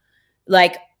up.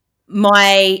 Like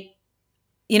they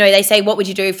say, what would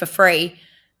you do for free?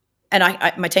 And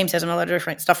my team says I'm not allowed to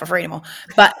do stuff for free anymore.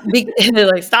 But they're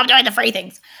like, stop doing the free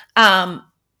things.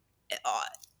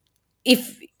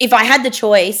 If I had the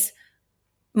choice,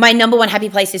 my number one happy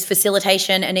place is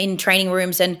facilitation and in training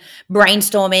rooms and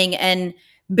brainstorming and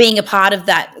being a part of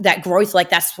that growth. Like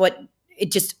that's what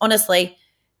it just honestly.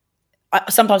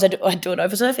 Sometimes I do it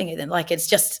over surfing. Even like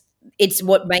it's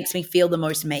what makes me feel the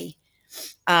most me.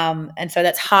 And so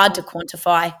that's hard to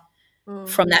quantify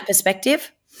from that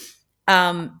perspective.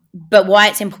 But why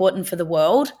it's important for the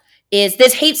world is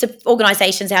there's heaps of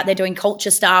organizations out there doing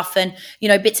culture stuff and,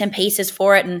 bits and pieces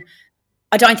for it. And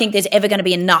I don't think there's ever going to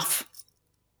be enough.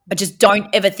 I just don't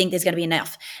ever think there's going to be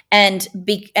enough. And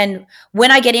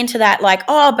when I get into that, like,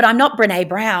 but I'm not Brene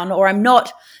Brown or I'm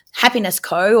not Happiness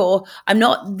Co. or I'm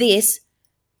not this,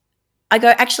 I go,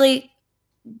 actually,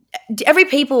 every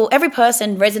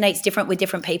person resonates different with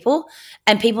different people,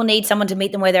 and people need someone to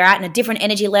meet them where they're at in a different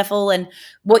energy level. And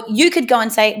what you could go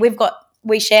and say,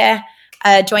 we share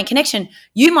a joint connection.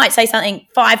 You might say something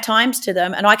 5 times to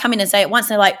them, and I come in and say it once,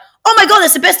 and they're like, "Oh my God,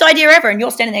 that's the best idea ever!" And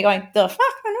you're standing there going, "The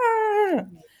fuck."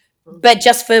 But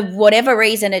just for whatever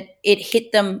reason, it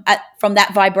hit them from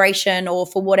that vibration or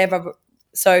for whatever.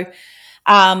 So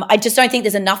I just don't think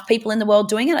there's enough people in the world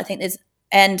doing it. I think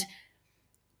and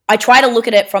I try to look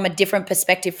at it from a different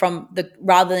perspective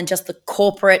rather than just the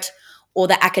corporate or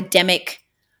the academic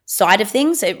side of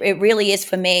things. It really is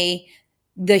for me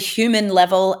the human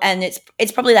level, and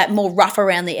it's probably that more rough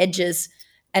around the edges.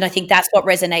 And I think that's what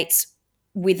resonates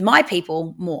with my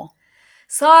people more.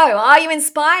 So, are you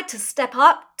inspired to step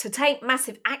up, to take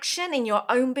massive action in your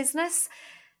own business?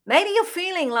 Maybe you're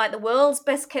feeling like the world's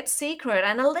best kept secret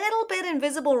and a little bit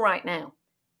invisible right now.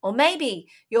 Or maybe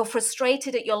you're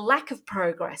frustrated at your lack of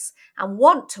progress and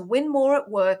want to win more at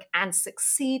work and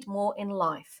succeed more in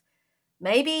life.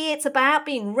 Maybe it's about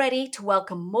being ready to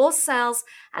welcome more sales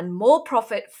and more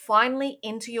profit finally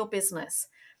into your business.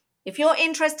 If you're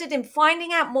interested in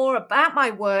finding out more about my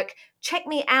work, check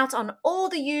me out on all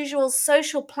the usual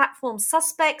social platform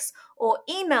suspects or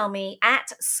email me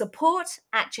at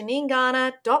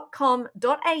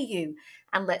support@janingana.com.au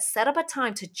and let's set up a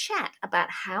time to chat about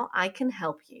how I can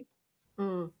help you.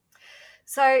 Mm.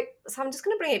 So I'm just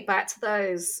going to bring it back to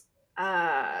those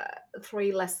uh,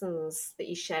 three lessons that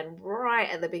you shared right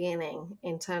at the beginning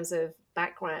in terms of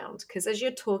background. Because as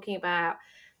you're talking about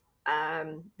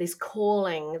this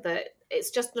calling, that it's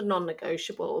just a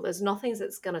non-negotiable. There's nothing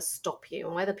that's going to stop you,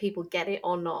 and whether people get it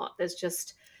or not, there's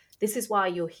just this is why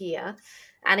you're here.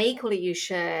 And equally, you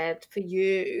shared for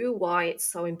you why it's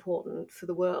so important for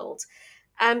the world.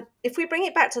 If we bring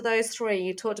it back to those three,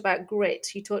 you talked about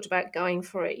grit, you talked about going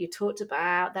for it, you talked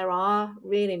about there are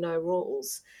really no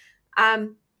rules.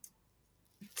 Um,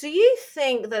 do you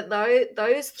think that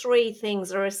those three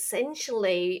things are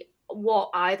essentially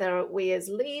what either we as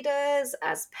leaders,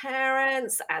 as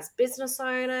parents, as business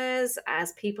owners,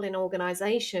 as people in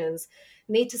organizations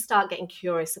need to start getting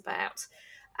curious about?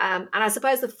 And I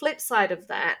suppose the flip side of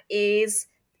that is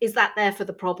that there for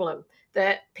the problem?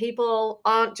 That people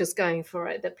aren't just going for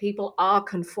it, that people are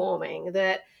conforming,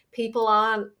 that people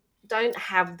don't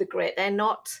have the grit. They're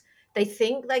not, they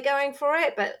think they're going for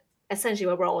it, but essentially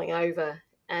we're rolling over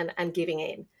and giving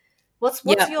in. What's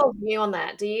Yeah. your view on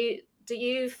that? Do you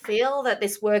feel that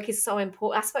this work is so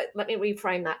important? I suppose, let me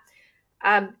reframe that.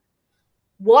 Um,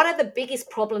 what are the biggest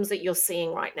problems that you're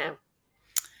seeing right now?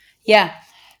 Yeah.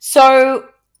 So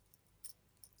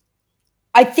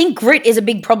I think grit is a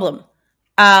big problem.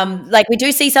 Like we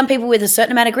do see some people with a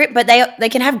certain amount of grit, but they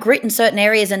can have grit in certain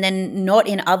areas and then not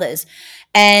in others.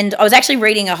 And I was actually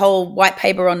reading a whole white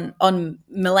paper on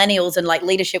millennials and like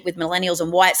leadership with millennials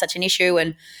and why it's such an issue.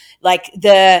 And like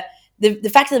the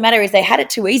fact of the matter is they had it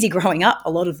too easy growing up,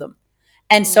 a lot of them.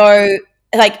 And so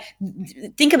like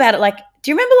think about it, like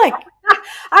do you remember like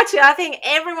Actually, I think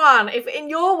everyone, if in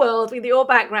your world with your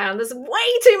background, there's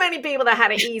way too many people that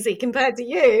had it easy compared to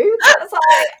you. It's like,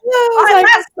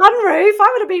 that sunroof, I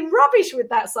would have been rubbish with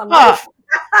that oh, sunroof.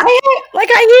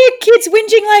 I hear kids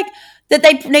whinging like that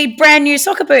they need brand new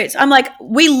soccer boots. I'm like,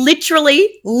 we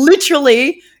literally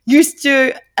used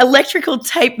to electrical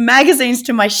tape magazines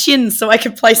to my shins so I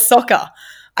could play soccer.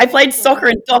 I played soccer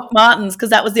in Doc Martens because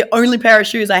that was the only pair of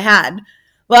shoes I had.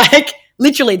 Like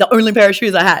literally the only pair of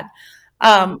shoes I had.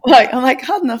 Like I'm like,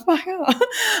 harden the fuck up.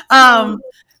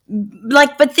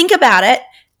 Like, but think about it.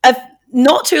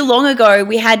 Not too long ago,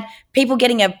 we had people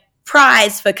getting a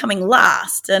prize for coming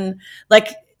last, and like,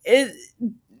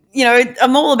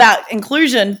 I'm all about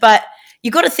inclusion, but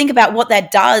you got to think about what that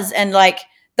does, and like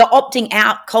the opting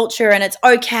out culture, and it's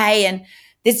okay, and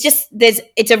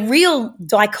it's a real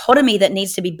dichotomy that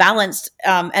needs to be balanced,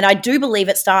 and I do believe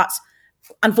it starts,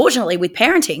 unfortunately, with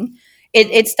parenting.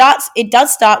 It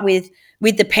does start with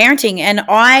the parenting, and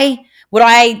what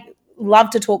I love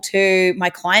to talk to my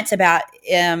clients about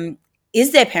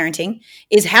is their parenting,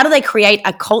 is how do they create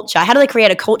a culture? How do they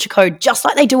create a culture code just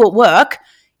like they do at work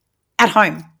at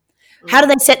home? How do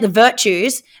they set the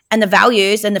virtues and the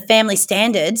values and the family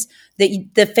standards that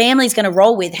the family's going to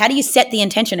roll with? How do you set the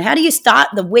intention? How do you start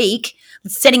the week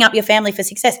setting up your family for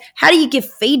success? How do you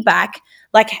give feedback?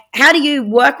 Like, how do you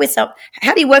work with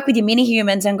your mini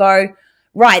humans and go,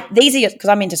 right, these are because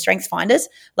I'm into strengths finders.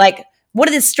 Like, what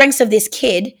are the strengths of this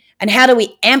kid? And how do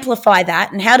we amplify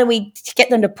that? And how do we get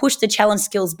them to push the challenge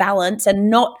skills balance and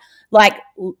not like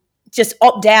just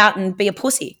opt out and be a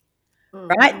pussy?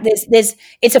 Right?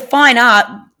 It's a fine art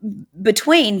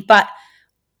between, but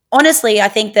honestly, I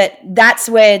think that's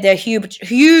where the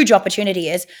huge opportunity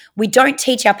is. We don't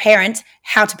teach our parents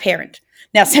how to parent.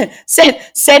 Now,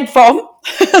 said from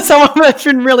someone that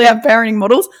shouldn't really have parenting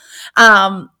models.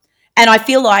 And I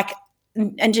feel like,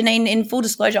 and Janine, in full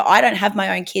disclosure, I don't have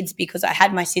my own kids because I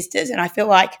had my sisters, and I feel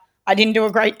like I didn't do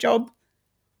a great job.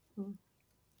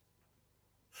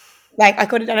 Like I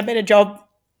could have done a better job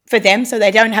for them so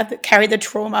they don't have to carry the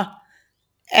trauma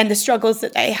and the struggles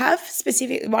that they have,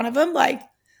 specifically one of them. Like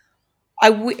I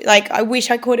wish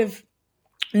I could have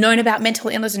known about mental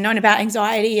illness and known about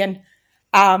anxiety and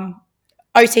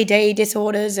OCD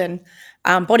disorders and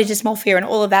body dysmorphia and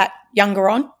all of that younger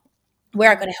on,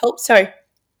 where I could have helped. So,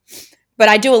 but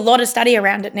I do a lot of study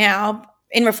around it now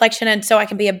in reflection, and so I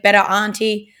can be a better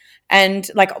auntie and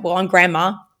I'm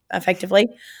grandma effectively,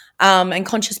 and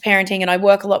conscious parenting. And I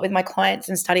work a lot with my clients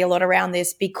and study a lot around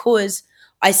this because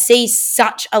I see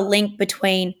such a link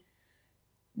between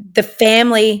the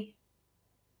family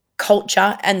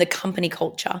culture and the company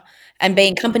culture. And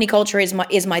being company culture is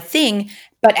my thing,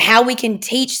 but how we can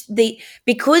teach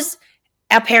because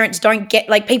our parents don't get,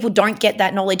 people don't get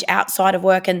that knowledge outside of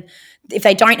work, and if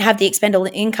they don't have the expendable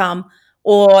income,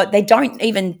 or they don't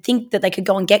even think that they could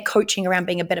go and get coaching around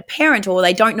being a better parent, or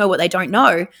they don't know what they don't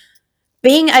know,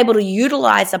 being able to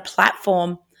utilize a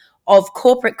platform of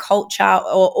corporate culture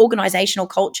or organizational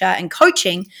culture and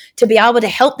coaching to be able to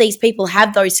help these people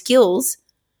have those skills,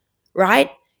 right?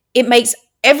 It makes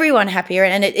everyone happier,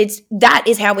 and it's that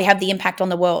is how we have the impact on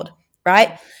the world,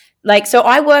 right? Like, so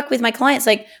I work with my clients,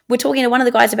 like we're talking to one of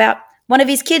the guys about one of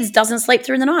his kids doesn't sleep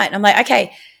through the night. I'm like,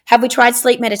 okay, have we tried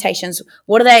sleep meditations?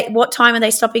 What time are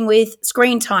they stopping with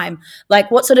screen time? Like,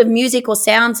 what sort of music or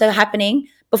sounds are happening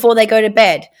before they go to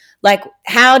bed? Like,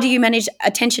 how do you manage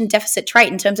attention deficit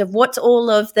trait in terms of what's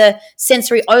all of the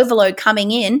sensory overload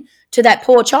coming in to that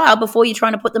poor child before you're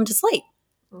trying to put them to sleep?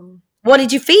 What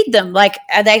did you feed them? Like,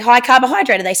 are they high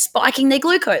carbohydrate? Are they spiking their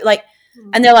glucose? Like,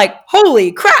 and they're like,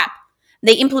 holy crap.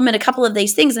 They implement a couple of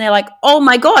these things and they're like, oh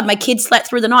my God, my kid slept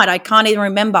through the night. I can't even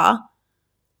remember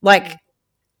like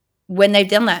when they've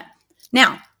done that.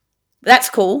 Now,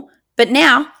 that's cool. But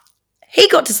now he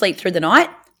got to sleep through the night.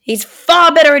 He's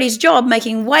far better at his job,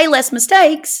 making way less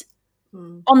mistakes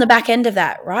on the back end of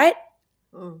that, right?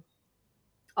 Oh,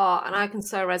 and I can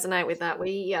so resonate with that.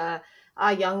 We,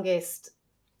 our youngest,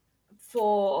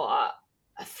 for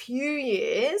a few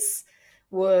years,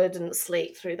 wouldn't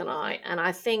sleep through the night. And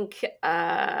I think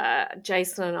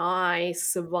Jason and I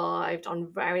survived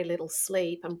on very little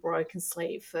sleep and broken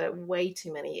sleep for way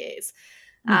too many years.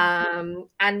 And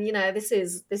you know, this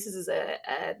is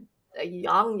a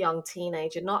young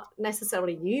teenager, not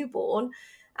necessarily newborn.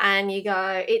 And you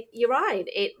go, you're right.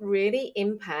 It really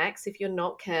impacts, if you're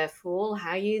not careful,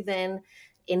 how you then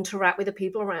interact with the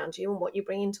people around you and what you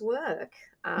bring into work.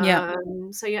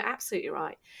 So you're absolutely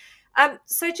right.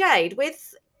 So Jade,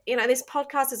 with this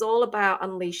podcast is all about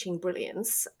unleashing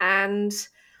brilliance, and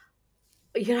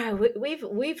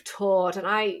we've taught,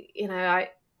 and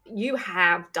you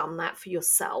have done that for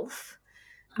yourself.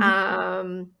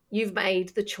 You've made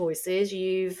the choices,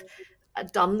 you've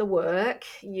done the work,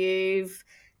 you've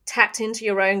tapped into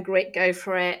your own grit, go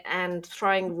for it, and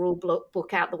throwing the rule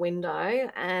book out the window.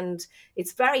 And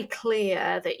it's very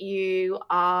clear that you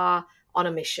are on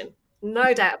a mission,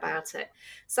 no doubt about it.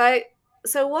 So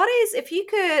what is, if you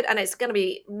could, and it's going to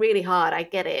be really hard, I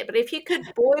get it, but if you could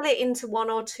boil it into one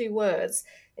or two words,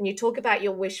 and you talk about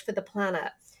your wish for the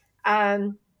planet,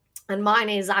 and mine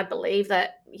is, I believe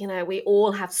that, we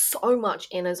all have so much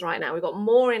in us right now. We've got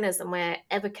more in us than we're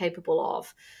ever capable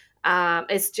of.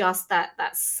 It's just that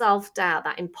self-doubt,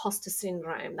 that imposter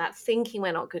syndrome, that thinking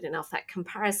we're not good enough, that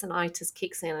comparisonitis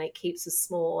kicks in and it keeps us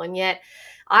small. And yet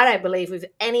I don't believe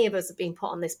any of us have been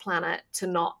put on this planet to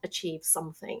not achieve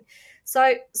something.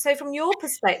 So from your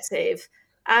perspective,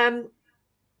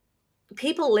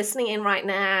 people listening in right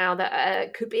now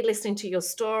that could be listening to your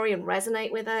story and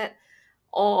resonate with it,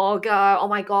 or go, oh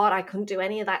my God, I couldn't do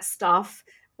any of that stuff.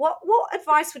 What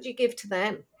advice would you give to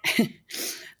them?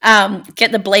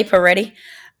 Get the bleeper ready.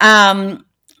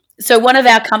 So one of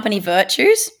our company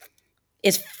virtues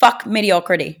is fuck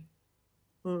mediocrity.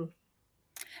 And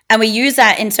we use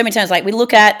that in so many terms. Like, we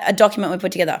look at a document we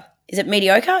put together. Is it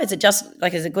mediocre? Is it just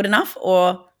like, is it good enough?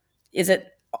 Or is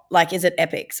it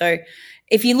epic? So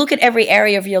if you look at every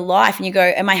area of your life and you go,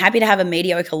 am I happy to have a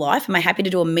mediocre life? Am I happy to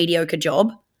do a mediocre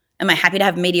job? Am I happy to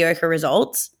have mediocre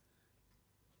results?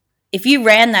 If you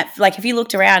ran that, like, if you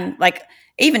looked around, like,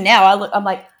 even now, I'm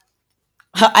like,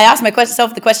 I asked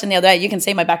myself the question the other day. You can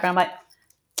see my background. I'm like,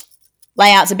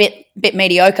 layout's a bit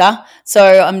mediocre.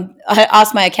 So I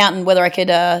asked my accountant whether I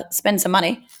could spend some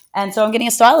money. And so I'm getting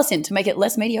a stylist in to make it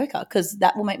less mediocre, because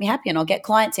that will make me happy and I'll get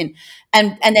clients in.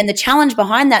 And then the challenge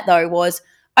behind that, though, was,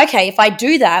 okay, if I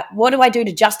do that, what do I do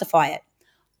to justify it?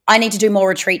 I need to do more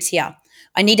retreats here.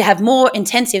 I need to have more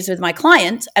intensives with my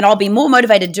clients, and I'll be more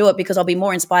motivated to do it because I'll be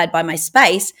more inspired by my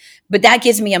space. But that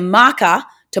gives me a marker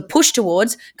to push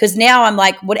towards, because now I'm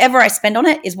like, whatever I spend on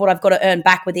it is what I've got to earn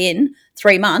back within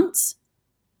 3 months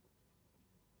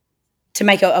to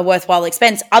make a worthwhile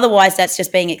expense. Otherwise, that's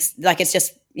just being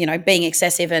being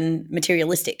excessive and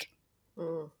materialistic.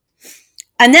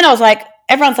 And then I was like,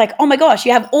 everyone's like, oh my gosh,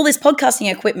 you have all this podcasting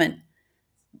equipment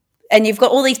and you've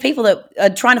got all these people that are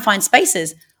trying to find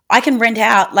spaces. I can rent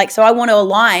out, so I want to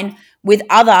align with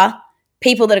other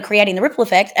people that are creating the ripple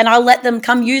effect, and I'll let them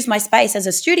come use my space as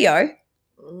a studio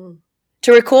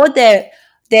to record their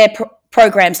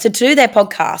programs, to do their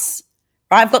podcasts.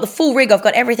 Right? I've got the full rig. I've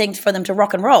got everything for them to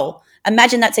rock and roll.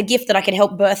 Imagine that's a gift that I can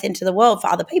help birth into the world for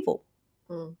other people.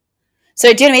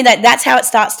 So do you know what I mean? That's how it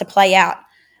starts to play out.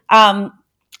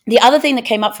 The other thing that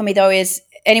came up for me, though, is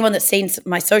anyone that's seen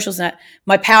my socials,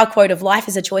 my power quote of life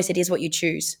is a choice. It is what you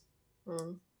choose.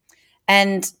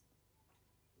 And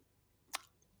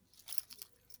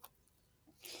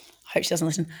hope she doesn't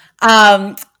listen.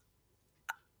 I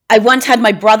once had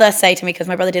my brother say to me, because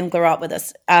my brother didn't grow up with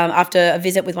us, after a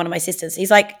visit with one of my sisters,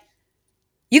 he's like,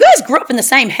 "You guys grew up in the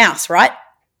same house, right?"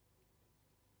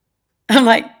 I'm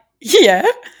like, "Yeah,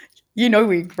 you know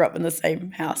we grew up in the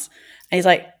same house." And he's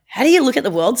like, "How do you look at the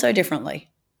world so differently?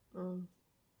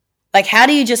 Like, how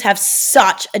do you just have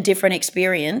such a different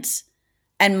experience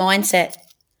and mindset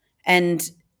and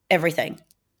everything?"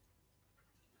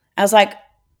 I was like,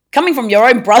 coming from your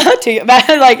own brother to you,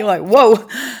 like, whoa.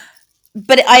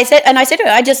 But I said to her,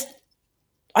 I just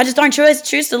don't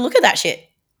choose to look at that shit.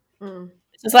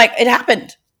 It's like, it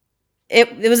happened.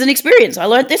 It was an experience. I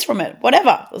learned this from it.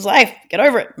 Whatever. It was life. Get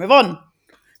over it. Move on.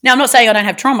 Now, I'm not saying I don't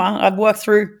have trauma. I've worked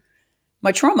through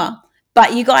my trauma.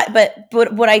 But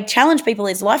what I challenge people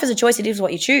is life is a choice. It is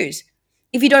what you choose.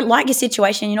 If you don't like your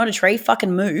situation, you're not a tree,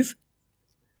 fucking move.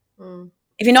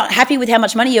 If you're not happy with how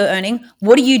much money you're earning,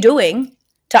 what are you doing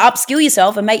to upskill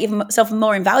yourself and make yourself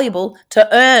more invaluable to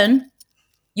earn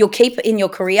your keep in your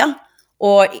career?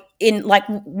 Or in, like,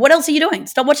 what else are you doing?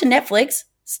 Stop watching Netflix.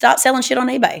 Start selling shit on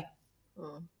eBay.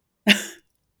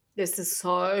 This is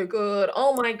so good.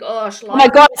 Oh my gosh. Oh my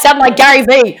God, I sound like Gary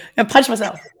Vee. I'm punch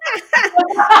myself.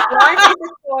 Life is a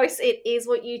choice. It is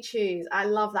what you choose. I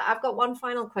love that. I've got one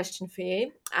final question for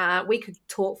you. We could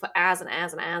talk for hours and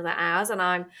hours and hours and hours, and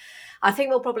I think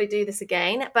we'll probably do this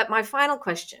again. But my final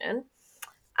question,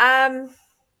 if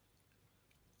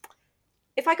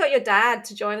I got your dad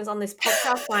to join us on this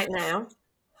podcast right now,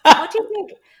 what do you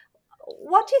think?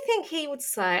 What do you think he would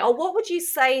say, or what would you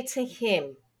say to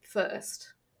him first?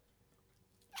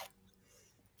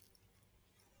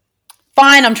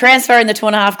 Fine, I'm transferring the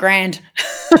 $2,500.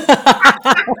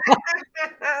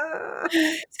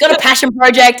 He's got a passion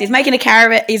project. He's making a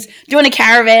caravan. He's doing a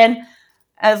caravan.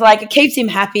 It's like, it keeps him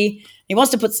happy. He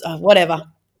wants to put whatever.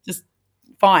 Just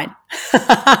fine.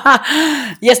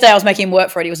 Yesterday I was making him work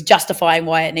for it. He was justifying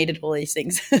why it needed all these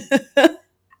things.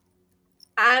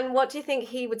 And what do you think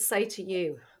he would say to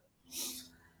you?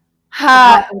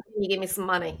 Can you give me some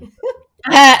money?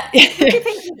 and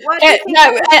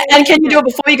can you do it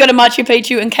before you go to Machu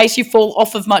Picchu in case you fall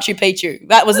off of Machu Picchu?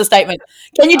 That was the statement.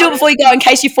 Can you do it before you go in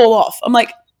case you fall off? I'm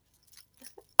like,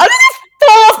 I didn't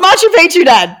fall off Machu Picchu,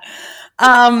 Dad.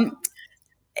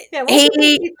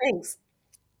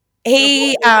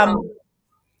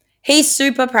 He's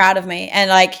super proud of me, and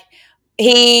like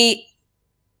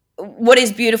what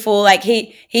is beautiful, like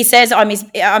he says I'm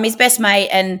his best mate,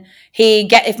 and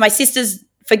if my sisters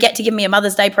forget to give me a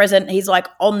Mother's Day present, he's like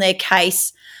on their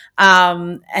case.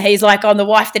 He's like on the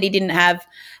wife that he didn't have.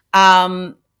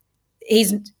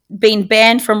 He's been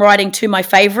banned from writing "to my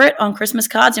favorite" on Christmas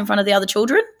cards in front of the other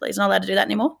children. He's not allowed to do that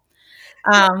anymore.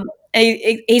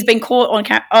 He's been caught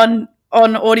on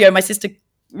audio. My sister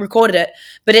recorded it,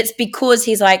 but it's because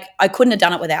he's like, I couldn't have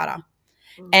done it without her.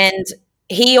 And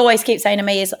he always keeps saying to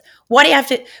me is, why do you have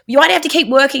to keep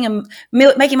working and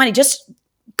making money? Just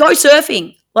go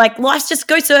surfing. Like, life's just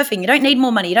go surfing. You don't need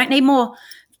more money. You don't need more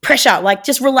pressure. Like,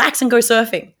 just relax and go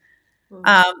surfing.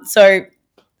 So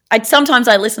sometimes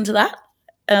I listen to that,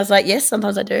 and I was like, yes,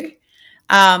 sometimes I do.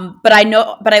 But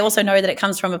I also know that it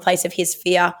comes from a place of his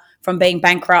fear from being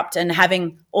bankrupt and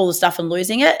having all the stuff and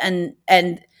losing it.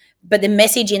 But the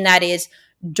message in that is,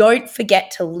 don't forget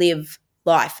to live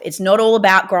life. It's not all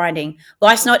about grinding.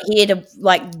 Life's not here to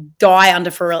like die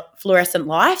under fluorescent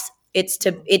lights. It's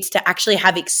to actually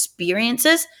have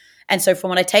experiences. And so from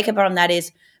what I take about on that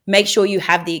is, make sure you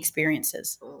have the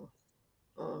experiences.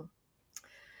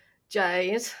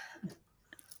 Jade,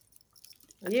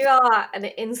 you are an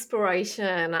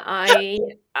inspiration. That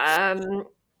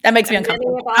makes me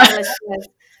uncomfortable.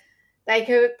 They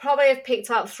could probably have picked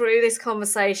up through this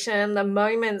conversation the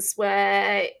moments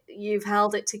where you've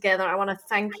held it together. I want to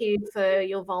thank you for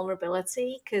your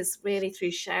vulnerability, because really through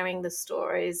sharing the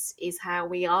stories is how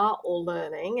we are all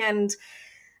learning. And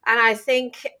I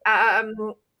think,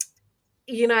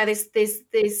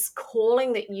 this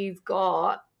calling that you've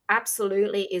got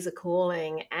absolutely is a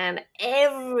calling, and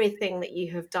everything that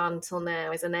you have done till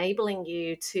now is enabling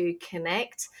you to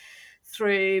connect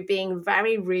through being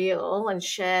very real and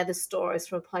share the stories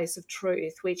from a place of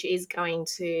truth, which is going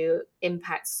to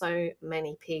impact so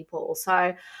many people.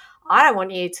 So I don't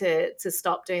want you to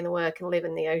stop doing the work and live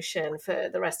in the ocean for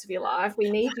the rest of your life.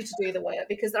 We need you to do the work,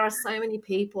 because there are so many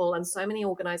people and so many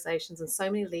organizations and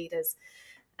so many leaders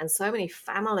and so many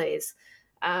families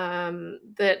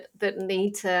that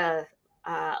need to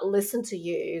listen to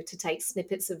you, to take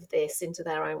snippets of this into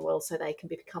their own world so they can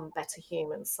become better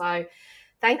humans. So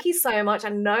Thank you so much. I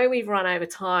know we've run over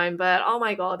time, but oh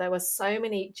my God, there were so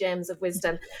many gems of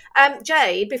wisdom.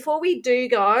 Jade, before we do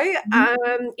go,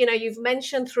 Mhm. you've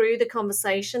mentioned through the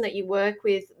conversation that you work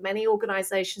with many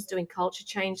organizations doing culture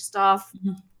change stuff.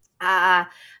 Mhm. Uh,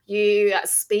 you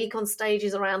speak on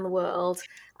stages around the world.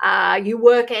 You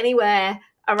work anywhere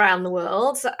around the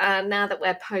world. Now that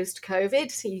we're post COVID,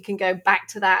 so you can go back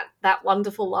to that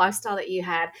wonderful lifestyle that you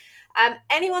had.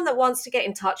 Anyone that wants to get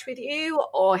in touch with you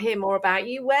or hear more about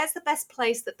you, where's the best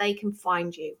place that they can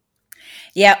find you?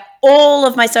 Yeah, all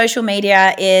of my social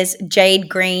media is Jade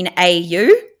Green AU.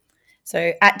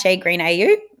 So at Jade Green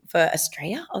AU for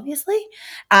Australia, obviously.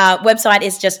 Website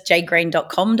is just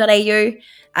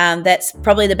jadegreen.com.au. That's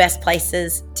probably the best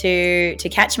places to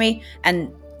catch me.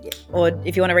 And or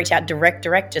if you want to reach out direct,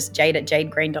 just jade at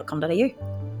jadegreen.com.au.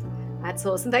 That's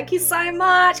awesome. Thank you so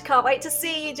much. Can't wait to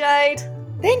see you, Jade.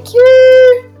 Thank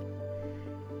you.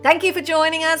 Thank you for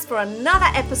joining us for another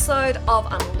episode of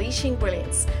Unleashing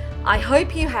Brilliance. I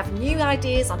hope you have new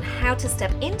ideas on how to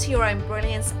step into your own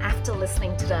brilliance after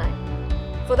listening today.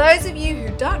 For those of you who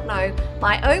don't know,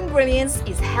 My Own Brilliance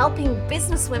is helping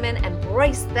businesswomen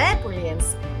embrace their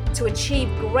brilliance to achieve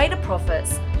greater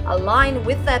profits, align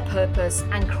with their purpose,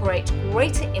 and create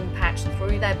greater impact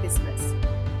through their business.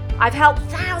 I've helped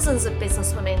thousands of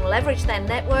businesswomen leverage their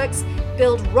networks,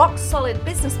 build rock-solid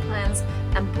business plans,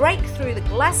 and break through the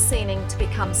glass ceiling to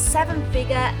become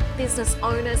seven-figure business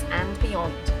owners and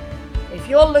beyond. If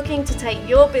you're looking to take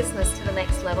your business to the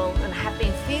next level and have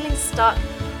been feeling stuck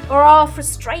or are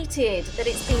frustrated that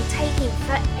it's been taking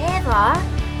forever,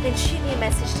 then shoot me a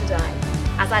message today,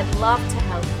 as I'd love to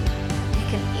help you. You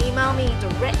can email me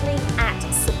directly at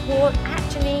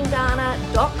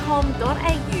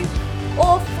support@janinegarner.com.au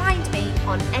or find me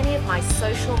on any of my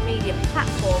social media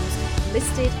platforms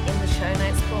listed in the show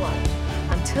notes below.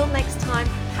 Until next time,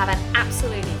 have an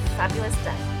absolutely fabulous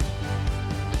day.